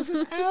 there's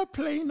an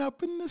airplane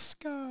up in the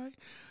sky,"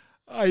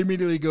 I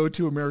immediately go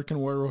to American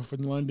Werewolf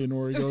in London,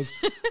 where he goes,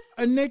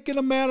 "A naked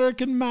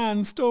American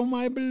man stole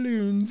my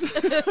balloons."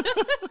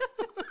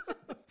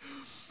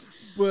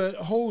 But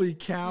holy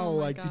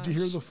cow, did you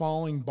hear the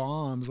falling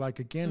bombs? Like,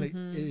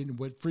 again,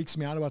 what freaks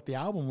me out about the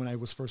album when I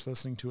was first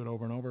listening to it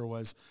over and over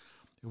was,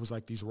 it was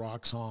like these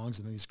rock songs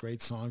and these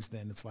great songs.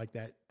 Then it's like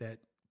that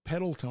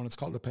pedal tone. It's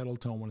called the pedal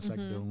tone when it's like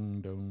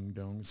dong, dong,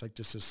 dong. It's like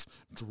just this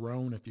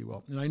drone, if you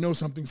will. And I know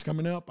something's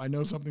coming up.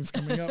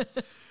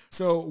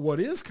 So what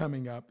is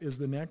coming up is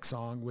the next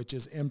song, which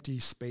is Empty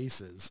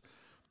Spaces.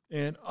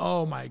 And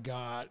oh my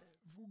God,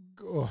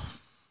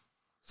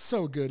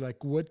 so good.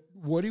 Like, what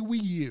do we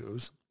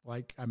use?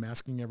 Like, I'm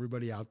asking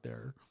everybody out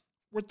there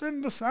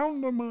within the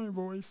sound of my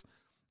voice,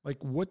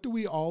 like, what do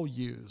we all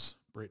use,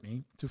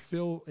 Brittany, to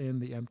fill in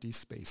the empty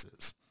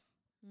spaces?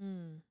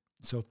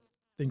 So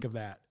think of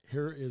that.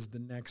 Here is the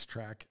next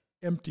track,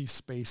 Empty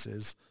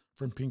Spaces,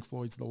 from Pink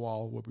Floyd's The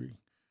Wall. We'll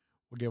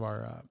give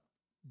our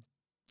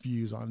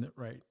views on it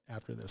right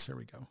after this. Here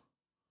we go.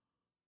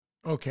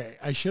 Okay,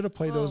 I should have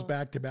played those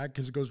back to back,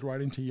 because it goes right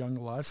into Young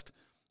Lust,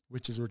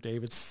 which is where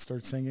David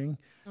starts singing.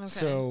 Okay.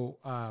 So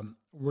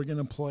we're going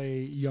to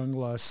play Young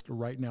Lust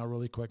right now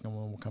really quick, and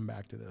we'll come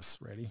back to this.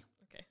 Ready?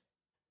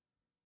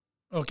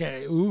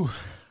 Okay. Ooh,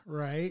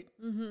 right?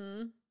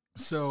 Mm-hmm.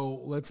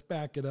 So let's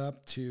back it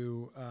up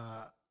to,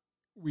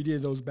 we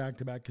did those back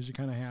to back because you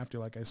kind of have to,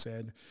 like I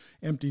said,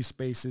 Empty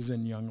Spaces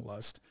and Young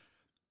Lust.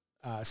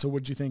 So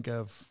what'd you think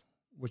of,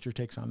 what's your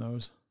takes on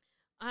those?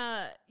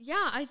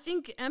 Yeah, I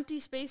think Empty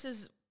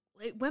Spaces,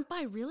 it went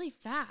by really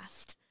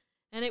fast.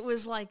 And it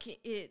was like,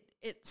 it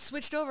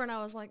switched over, and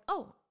I was like,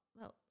 oh,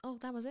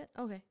 that was it?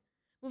 Okay,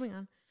 moving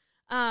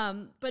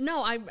on. But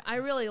no, I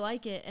really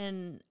like it,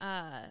 and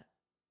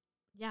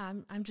yeah,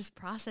 I'm just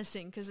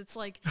processing, because it's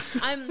like,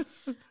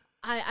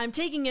 I'm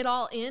taking it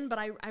all in, but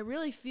I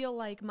really feel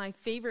like my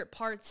favorite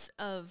parts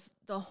of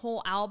the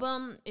whole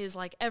album is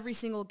like every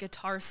single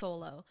guitar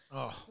solo.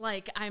 Oh.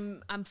 Like,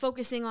 I'm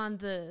focusing on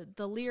the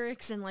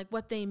lyrics and like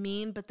what they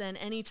mean, but then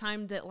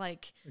anytime that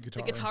like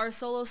the guitar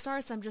solo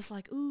starts, I'm just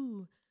like,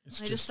 ooh.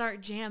 I just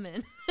start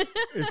jamming.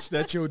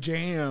 That's your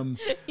jam.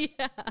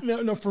 Yeah.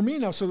 No, for me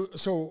now,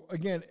 so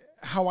again,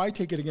 how I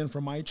take it again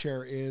from my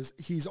chair is,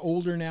 he's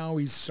older now,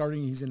 he's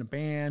in a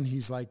band,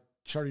 he's like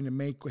starting to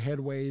make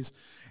headways.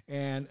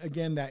 And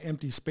again, that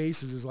empty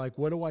spaces is like,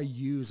 what do I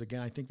use?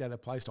 Again, I think that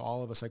applies to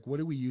all of us. Like, what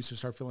do we use to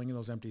start filling in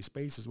those empty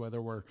spaces,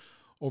 whether we're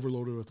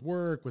overloaded with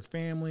work, with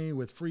family,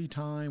 with free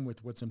time,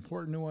 with what's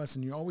important to us,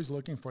 and you're always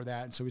looking for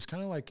that. And so he's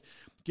kind of like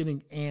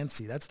getting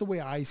antsy. That's the way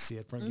I see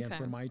it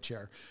from my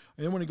chair.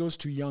 And then when it goes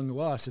to Young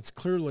Lust, it's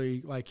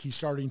clearly like he's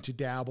starting to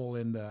dabble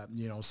in the,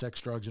 sex,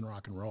 drugs, and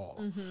rock and roll.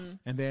 Mm-hmm.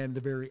 And then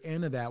the very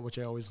end of that, which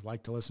I always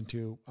like to listen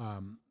to,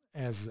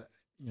 as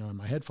in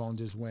my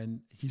headphones is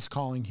when he's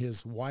calling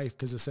his wife,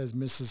 because it says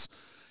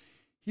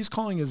he's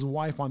calling his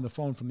wife on the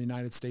phone from the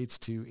United States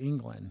to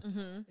England.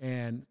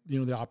 And,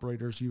 the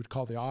operators, you would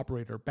call the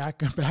operator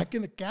back in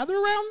the, gather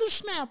around the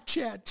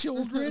Snapchat,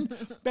 children.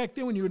 Back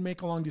then when you would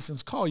make a long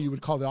distance call, you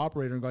would call the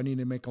operator and go, I need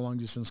to make a long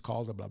distance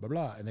call to blah, blah,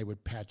 blah. And they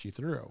would patch you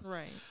through.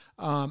 Right.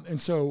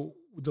 And so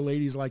the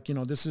lady's like,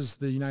 this is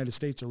the United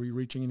States. Are we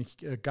reaching? And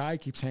a guy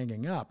keeps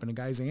hanging up and the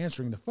guy's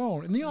answering the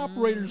phone. And the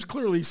operator's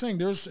clearly saying,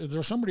 is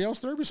there somebody else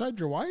there besides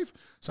your wife?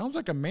 Sounds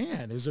like a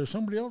man. Is there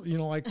somebody else?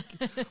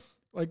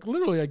 Like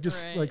literally,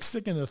 like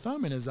sticking the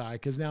thumb in his eye,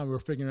 because now we're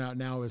figuring out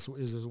now is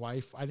his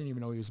wife. I didn't even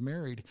know he was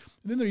married.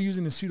 And then they're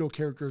using the pseudo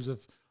characters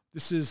of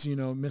this is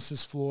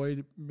Mrs.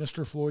 Floyd,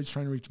 Mr. Floyd's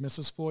trying to reach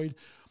Mrs. Floyd,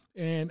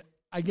 and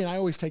again I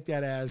always take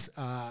that as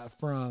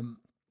from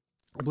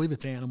I believe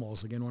it's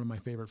Animals, again one of my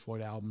favorite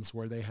Floyd albums,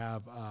 where they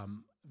have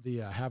the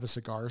Have a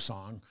Cigar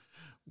song,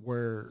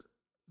 where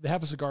the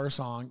Have a Cigar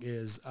song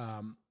is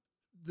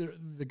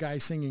the guy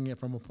singing it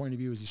from a point of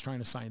view as he's trying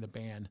to sign the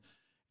band,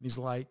 and he's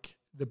like,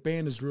 the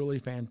band is really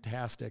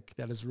fantastic.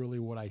 That is really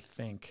what I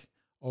think.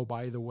 Oh,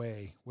 by the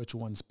way, which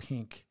one's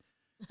pink?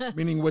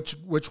 Meaning which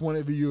one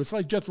of you? It's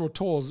like Jethro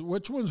Tull's.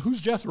 Who's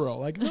Jethro?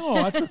 Like,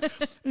 no.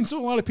 And so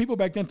a lot of people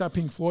back then thought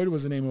Pink Floyd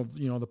was the name of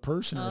the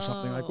person or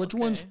something. Like which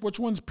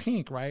one's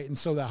pink, right? And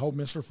so that whole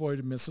Mr. Floyd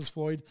and Mrs.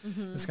 Floyd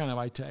is kind of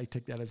I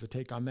take that as a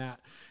take on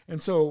that.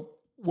 And so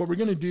what we're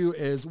going to do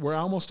is we're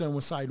almost done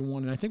with side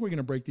one, and I think we're going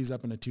to break these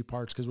up into two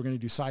parts, because we're going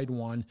to do side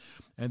one,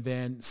 and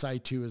then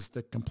side two is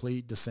the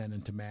complete descent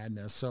into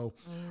madness. So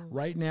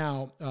right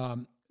now,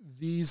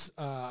 this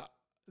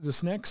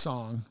next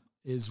song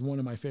is one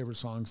of my favorite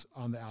songs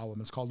on the album.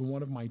 It's called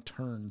One of My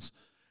Turns.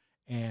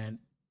 And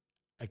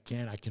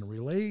again, I can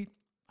relate.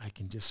 I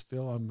can just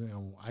feel,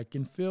 I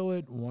can feel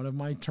it. One of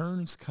my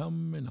turns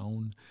coming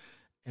on.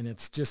 And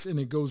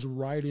it goes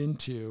right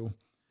into,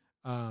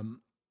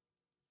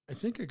 I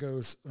think it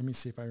goes, let me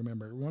see if I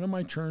remember. One of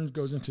my turns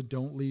goes into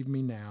Don't Leave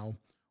Me Now,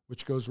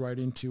 which goes right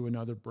into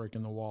Another Brick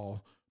in the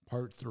Wall,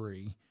 part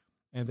 3,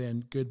 and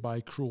then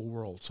Goodbye Cruel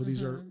World. So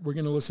we're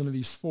going to listen to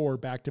these 4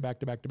 back to back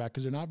to back to back,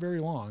 because they're not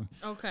very long.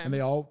 Okay. And they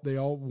all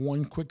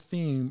one quick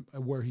theme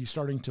where he's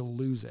starting to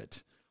lose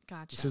it.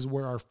 Gotcha. This is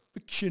where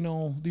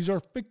these are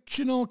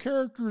fictional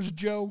characters,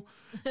 Joe,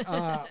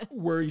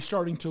 where he's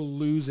starting to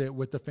lose it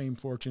with the fame,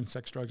 fortune,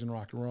 sex, drugs, and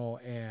rock and roll.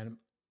 And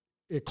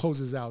it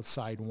closes out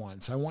side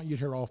 1. So I want you to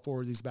hear all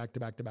 4 of these back to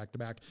back to back to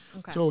back.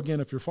 Okay. So again,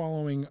 if you're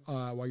following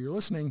while you're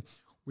listening,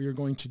 we are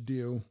going to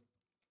do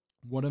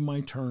One of My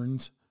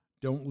Turns,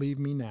 Don't Leave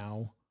Me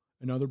Now,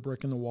 Another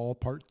Brick in the Wall,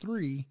 part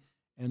 3,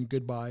 and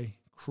Goodbye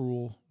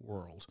Cruel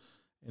World.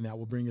 And that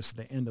will bring us to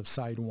the end of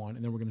side 1,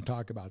 and then we're going to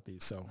talk about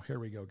these. So here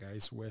we go,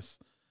 guys, with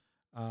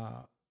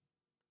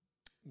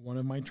One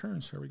of My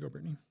Turns. Here we go,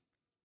 Brittany.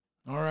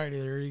 All righty,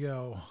 there you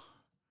go.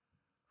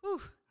 Whew.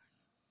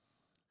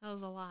 That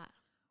was a lot.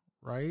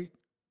 Right?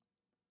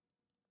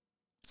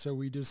 So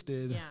we just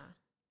did,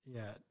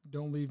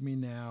 Don't Leave Me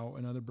Now,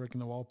 Another Brick in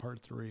the Wall,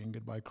 part 3, and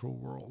Goodbye Cruel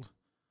World.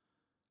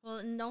 Well,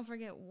 and don't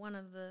forget One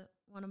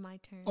of My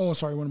Turns. Oh,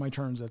 sorry, One of My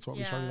Turns. That's what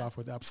we started off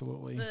with,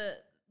 absolutely.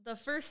 The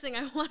first thing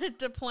I wanted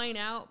to point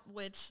out,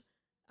 which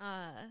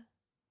I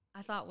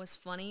thought was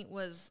funny,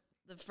 was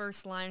the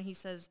first line. He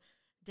says,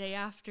 day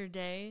after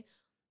day,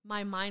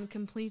 my mind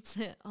completes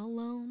it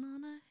alone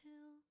on a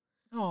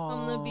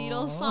from the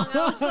Beatles song.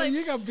 I was like,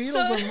 you got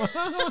Beatles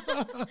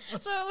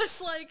so it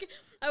was like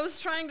I was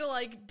trying to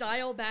like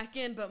dial back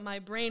in, but my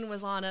brain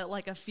was on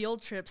a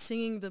field trip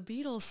singing the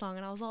Beatles song,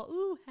 and I was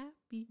all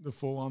happy. The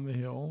Fool on the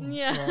Hill.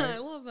 Yeah, right? I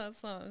love that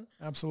song.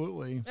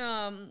 Absolutely.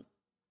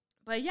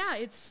 But yeah,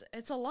 it's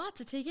a lot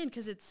to take in,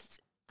 because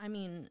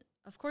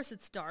of course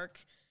it's dark.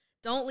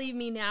 Don't Leave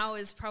Me Now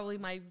is probably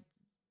my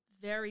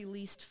very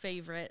least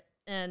favorite,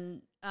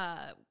 and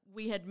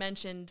we had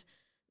mentioned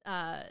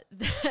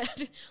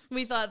that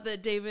we thought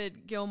that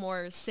David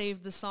Gilmour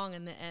saved the song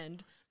in the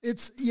end.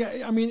 It's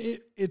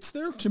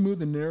there to move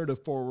the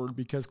narrative forward,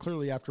 because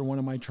clearly after One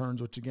of My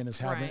Turns, which again is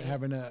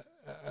having a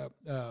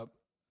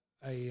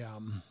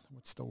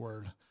what's the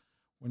word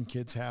when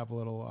kids have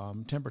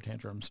little temper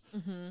tantrums,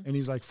 and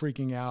he's like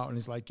freaking out, and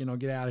he's like,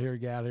 get out of here,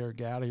 get out of here,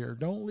 get out of here.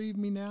 Don't leave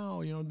me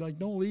now.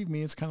 Don't leave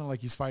me. It's kind of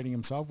like he's fighting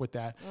himself with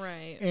that.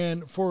 Right.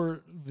 And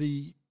for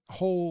the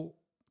whole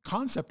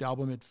concept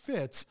album, it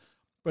fits.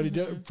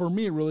 But for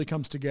me, it really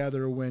comes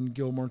together when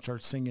Gilmour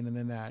starts singing, and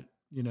then that,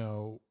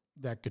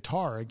 that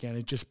guitar again,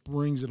 it just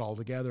brings it all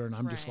together. And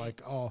I'm just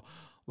like, oh,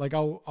 like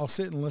I'll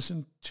sit and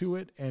listen to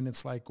it, and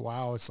it's like,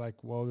 wow, it's like,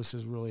 whoa, this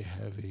is really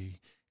heavy.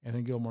 And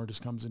then Gilmour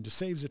just comes and just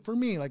saves it for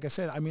me. Like I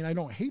said, I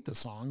don't hate the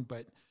song,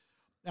 but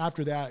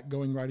after that,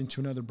 going right into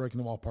Another Brick in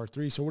the Wall, part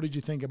 3. So what did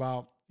you think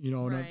about,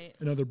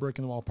 Another Brick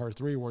in the Wall, part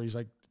 3, where he's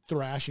like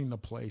thrashing the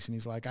place, and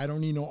he's like, I don't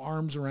need no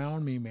arms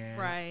around me, man.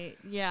 Right.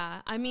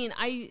 Yeah.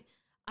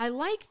 I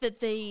like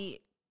that they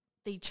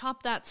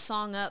chopped that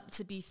song up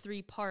to be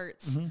 3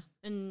 parts,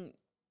 and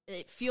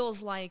it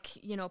feels like,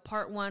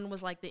 part 1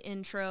 was like the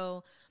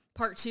intro,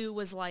 part 2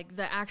 was like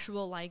the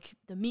actual, like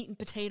the meat and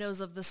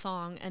potatoes of the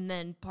song. And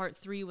then part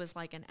 3 was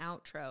like an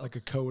outro. Like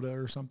a coda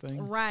or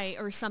something. Right.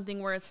 Or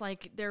something where it's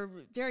like, they're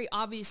very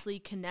obviously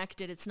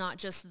connected. It's not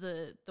just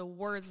the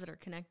words that are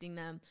connecting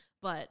them,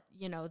 but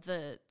you know,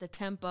 the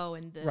tempo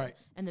and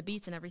the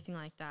beats and everything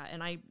like that.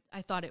 And I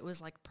thought it was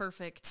like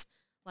perfect,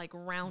 like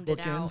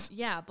rounded out.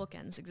 Yeah.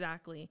 Bookends.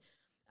 Exactly.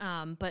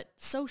 But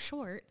so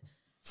short.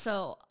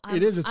 So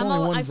it is. It's only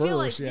one I verse. Feel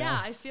like,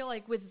 I feel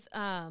like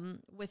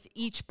with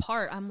each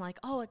part, I'm like,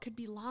 oh, it could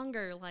be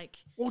longer. Like,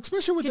 well,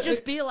 especially with it could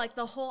just be like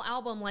the whole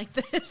album like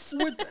this.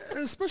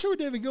 Especially with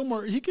David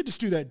Gilmour, he could just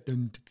do that,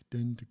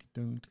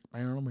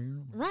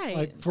 right,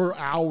 like for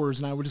hours,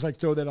 and I would just like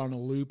throw that on a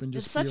loop and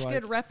just. It's such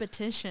good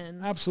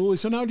repetition. Absolutely.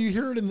 So now, do you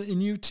hear it in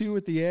U2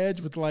 at the edge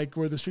with like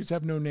where the streets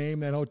have no name?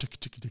 That whole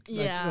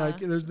like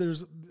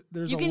there's.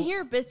 You can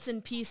hear bits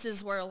and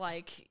pieces where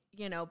like,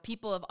 you know,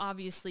 people have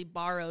obviously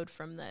borrowed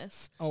from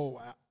this.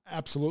 Oh,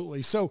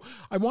 absolutely. So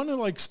I want to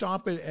like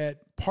stop it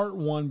at part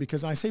 1,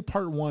 because I say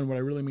part 1, what I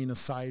really mean is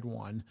side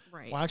 1.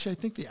 Right. Well, actually, I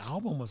think the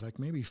album was like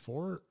maybe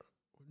 4.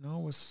 No,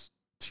 it was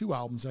 2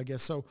 albums, I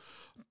guess. So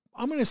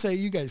I'm going to say,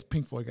 you guys,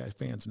 Pink Floyd guys,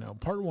 fans know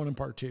part 1 and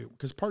part 2,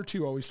 because part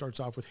 2 always starts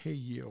off with Hey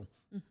You.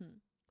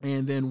 Mm-hmm.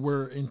 And then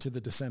we're into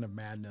the descent of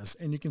madness.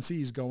 And you can see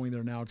he's going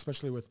there now,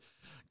 especially with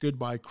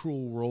Goodbye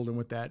Cruel World. And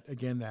with that,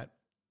 again, that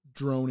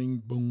droning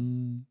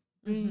boom,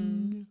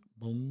 bing,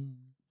 boom,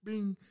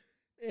 bing.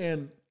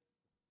 And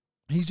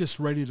he's just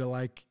ready to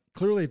like,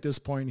 clearly at this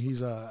point,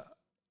 he's a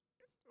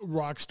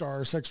rock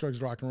star, sex,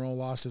 drugs, rock and roll,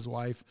 lost his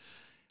wife,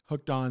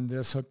 hooked on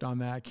this, hooked on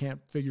that,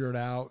 can't figure it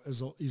out.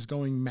 He's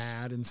going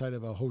mad inside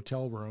of a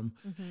hotel room.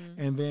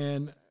 Mm-hmm. And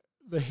then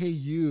the Hey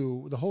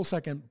You, the whole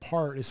second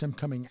part is him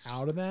coming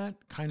out of that,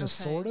 kind of,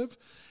 sort of.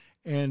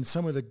 And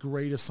some of the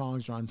greatest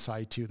songs are on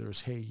side 2.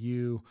 There's Hey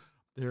You.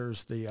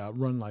 There's the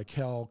Run Like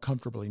Hell,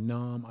 Comfortably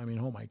Numb. I mean,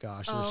 oh my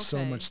gosh, there's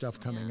so much stuff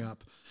coming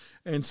up.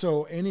 And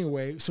so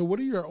anyway, so what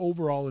are your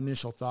overall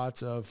initial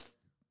thoughts of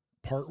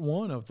part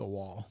 1 of The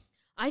Wall?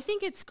 I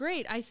think it's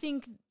great. I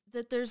think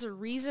that there's a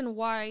reason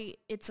why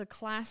it's a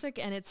classic,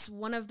 and it's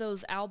one of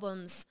those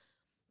albums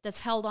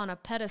that's held on a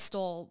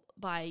pedestal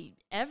by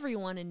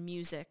everyone in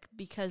music,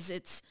 because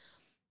it's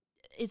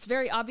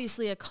very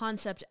obviously a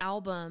concept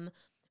album,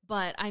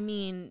 but I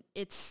mean,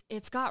 it's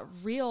got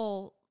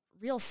real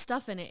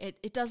stuff in it.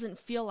 It doesn't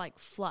feel like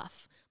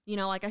fluff. You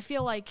know, like I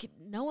feel like,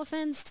 no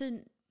offense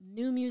to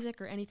new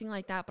music or anything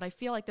like that, but I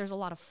feel like there's a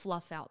lot of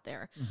fluff out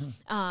there,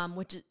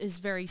 which is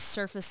very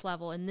surface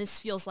level. And this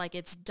feels like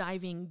it's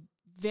diving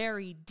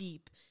very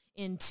deep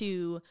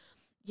into,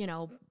 you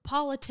know,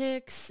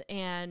 politics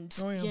and,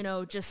 you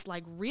know, just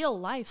like real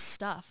life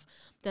stuff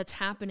that's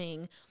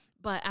happening.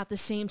 But at the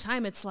same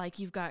time, it's like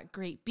you've got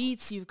great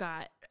beats. You've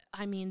got,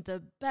 I mean,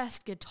 the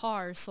best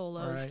guitar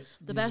solos,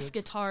 the best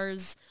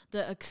guitars,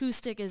 the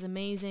acoustic is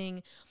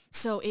amazing.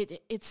 So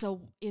it's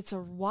a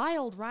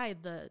wild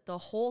ride the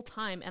whole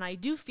time. And I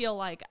do feel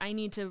like I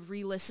need to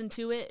re-listen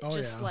to it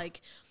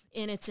like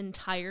in its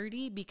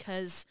entirety,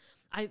 because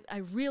I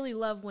really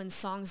love when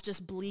songs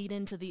just bleed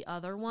into the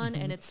other one.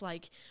 And it's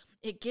like,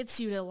 it gets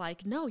you to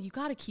like, no, you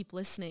got to keep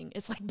listening.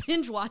 It's like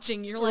binge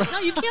watching. You're like, no,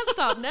 you can't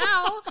stop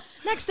now.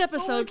 Next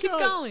episode, keep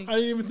going. I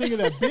didn't even think of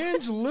that.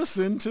 Binge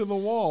listen to The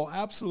Wall.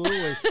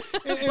 Absolutely.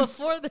 And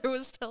before there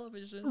was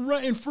television.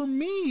 Right. And for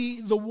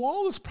me, The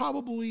Wall is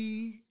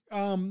probably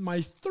my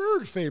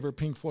 3rd favorite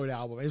Pink Floyd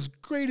album, as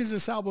great as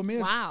this album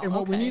is. Wow. And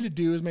what we need to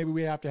do is maybe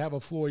we have to have a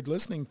Floyd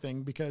listening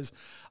thing, because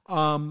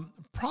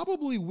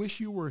probably Wish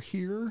You Were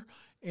Here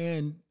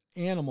and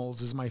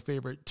Animals is my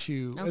favorite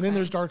too. And then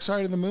there's Dark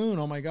Side of the Moon.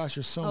 Oh my gosh,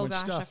 there's so much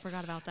stuff. I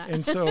forgot about that.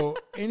 And so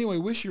anyway,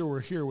 Wish You Were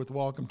Here with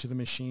Welcome to the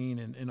Machine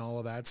and all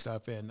of that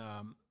stuff. And,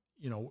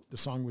 you know, the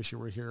song Wish You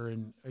Were Here,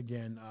 and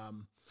again,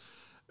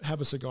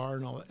 Have a Cigar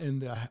and all that.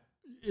 And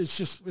it's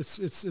just,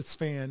 it's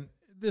fan.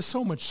 There's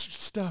so much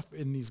stuff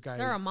in these guys.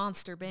 They're a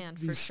monster band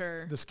for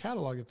sure. This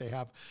catalog that they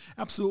have.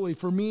 Absolutely.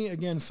 For me,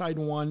 again, side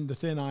 1, The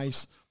Thin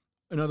Ice,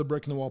 Another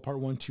Brick in the Wall, part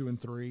 1, 2, and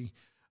 3.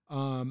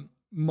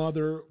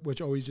 Mother, which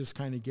always just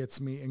kind of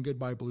gets me, and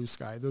Goodbye Blue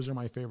Sky. Those are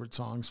my favorite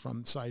songs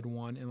from side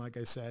 1. And like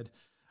I said,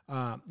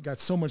 got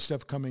so much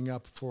stuff coming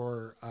up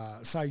for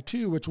side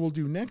 2, which we'll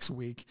do next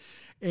week.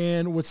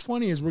 And what's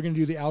funny is we're going to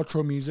do the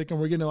outro music, and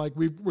we're going to like,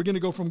 we're going to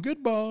go from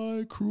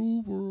Goodbye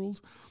Cruel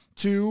World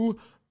to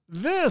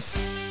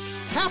this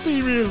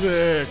happy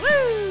music.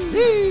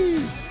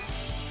 Woo!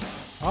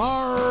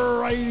 All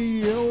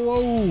righty,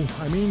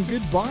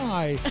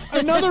 goodbye.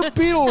 Another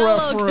Beatle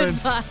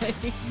reference.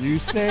 Goodbye. You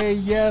say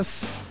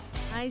yes.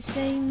 I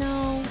say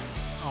no.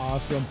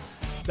 Awesome.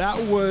 That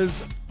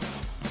was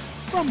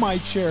From My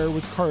Chair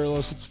with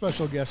Carlos, with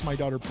special guest, my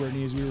daughter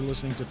Brittany, as we were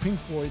listening to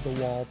Pink Floyd,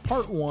 The Wall,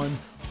 Part 1.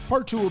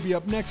 Part 2 will be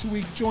up next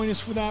week. Join us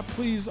for that.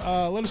 Please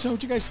let us know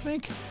what you guys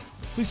think.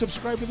 Please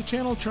subscribe to the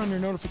channel, turn on your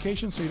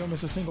notifications so you don't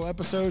miss a single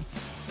episode,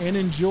 and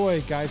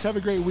enjoy, guys. Have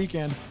a great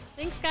weekend.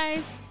 Thanks,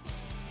 guys.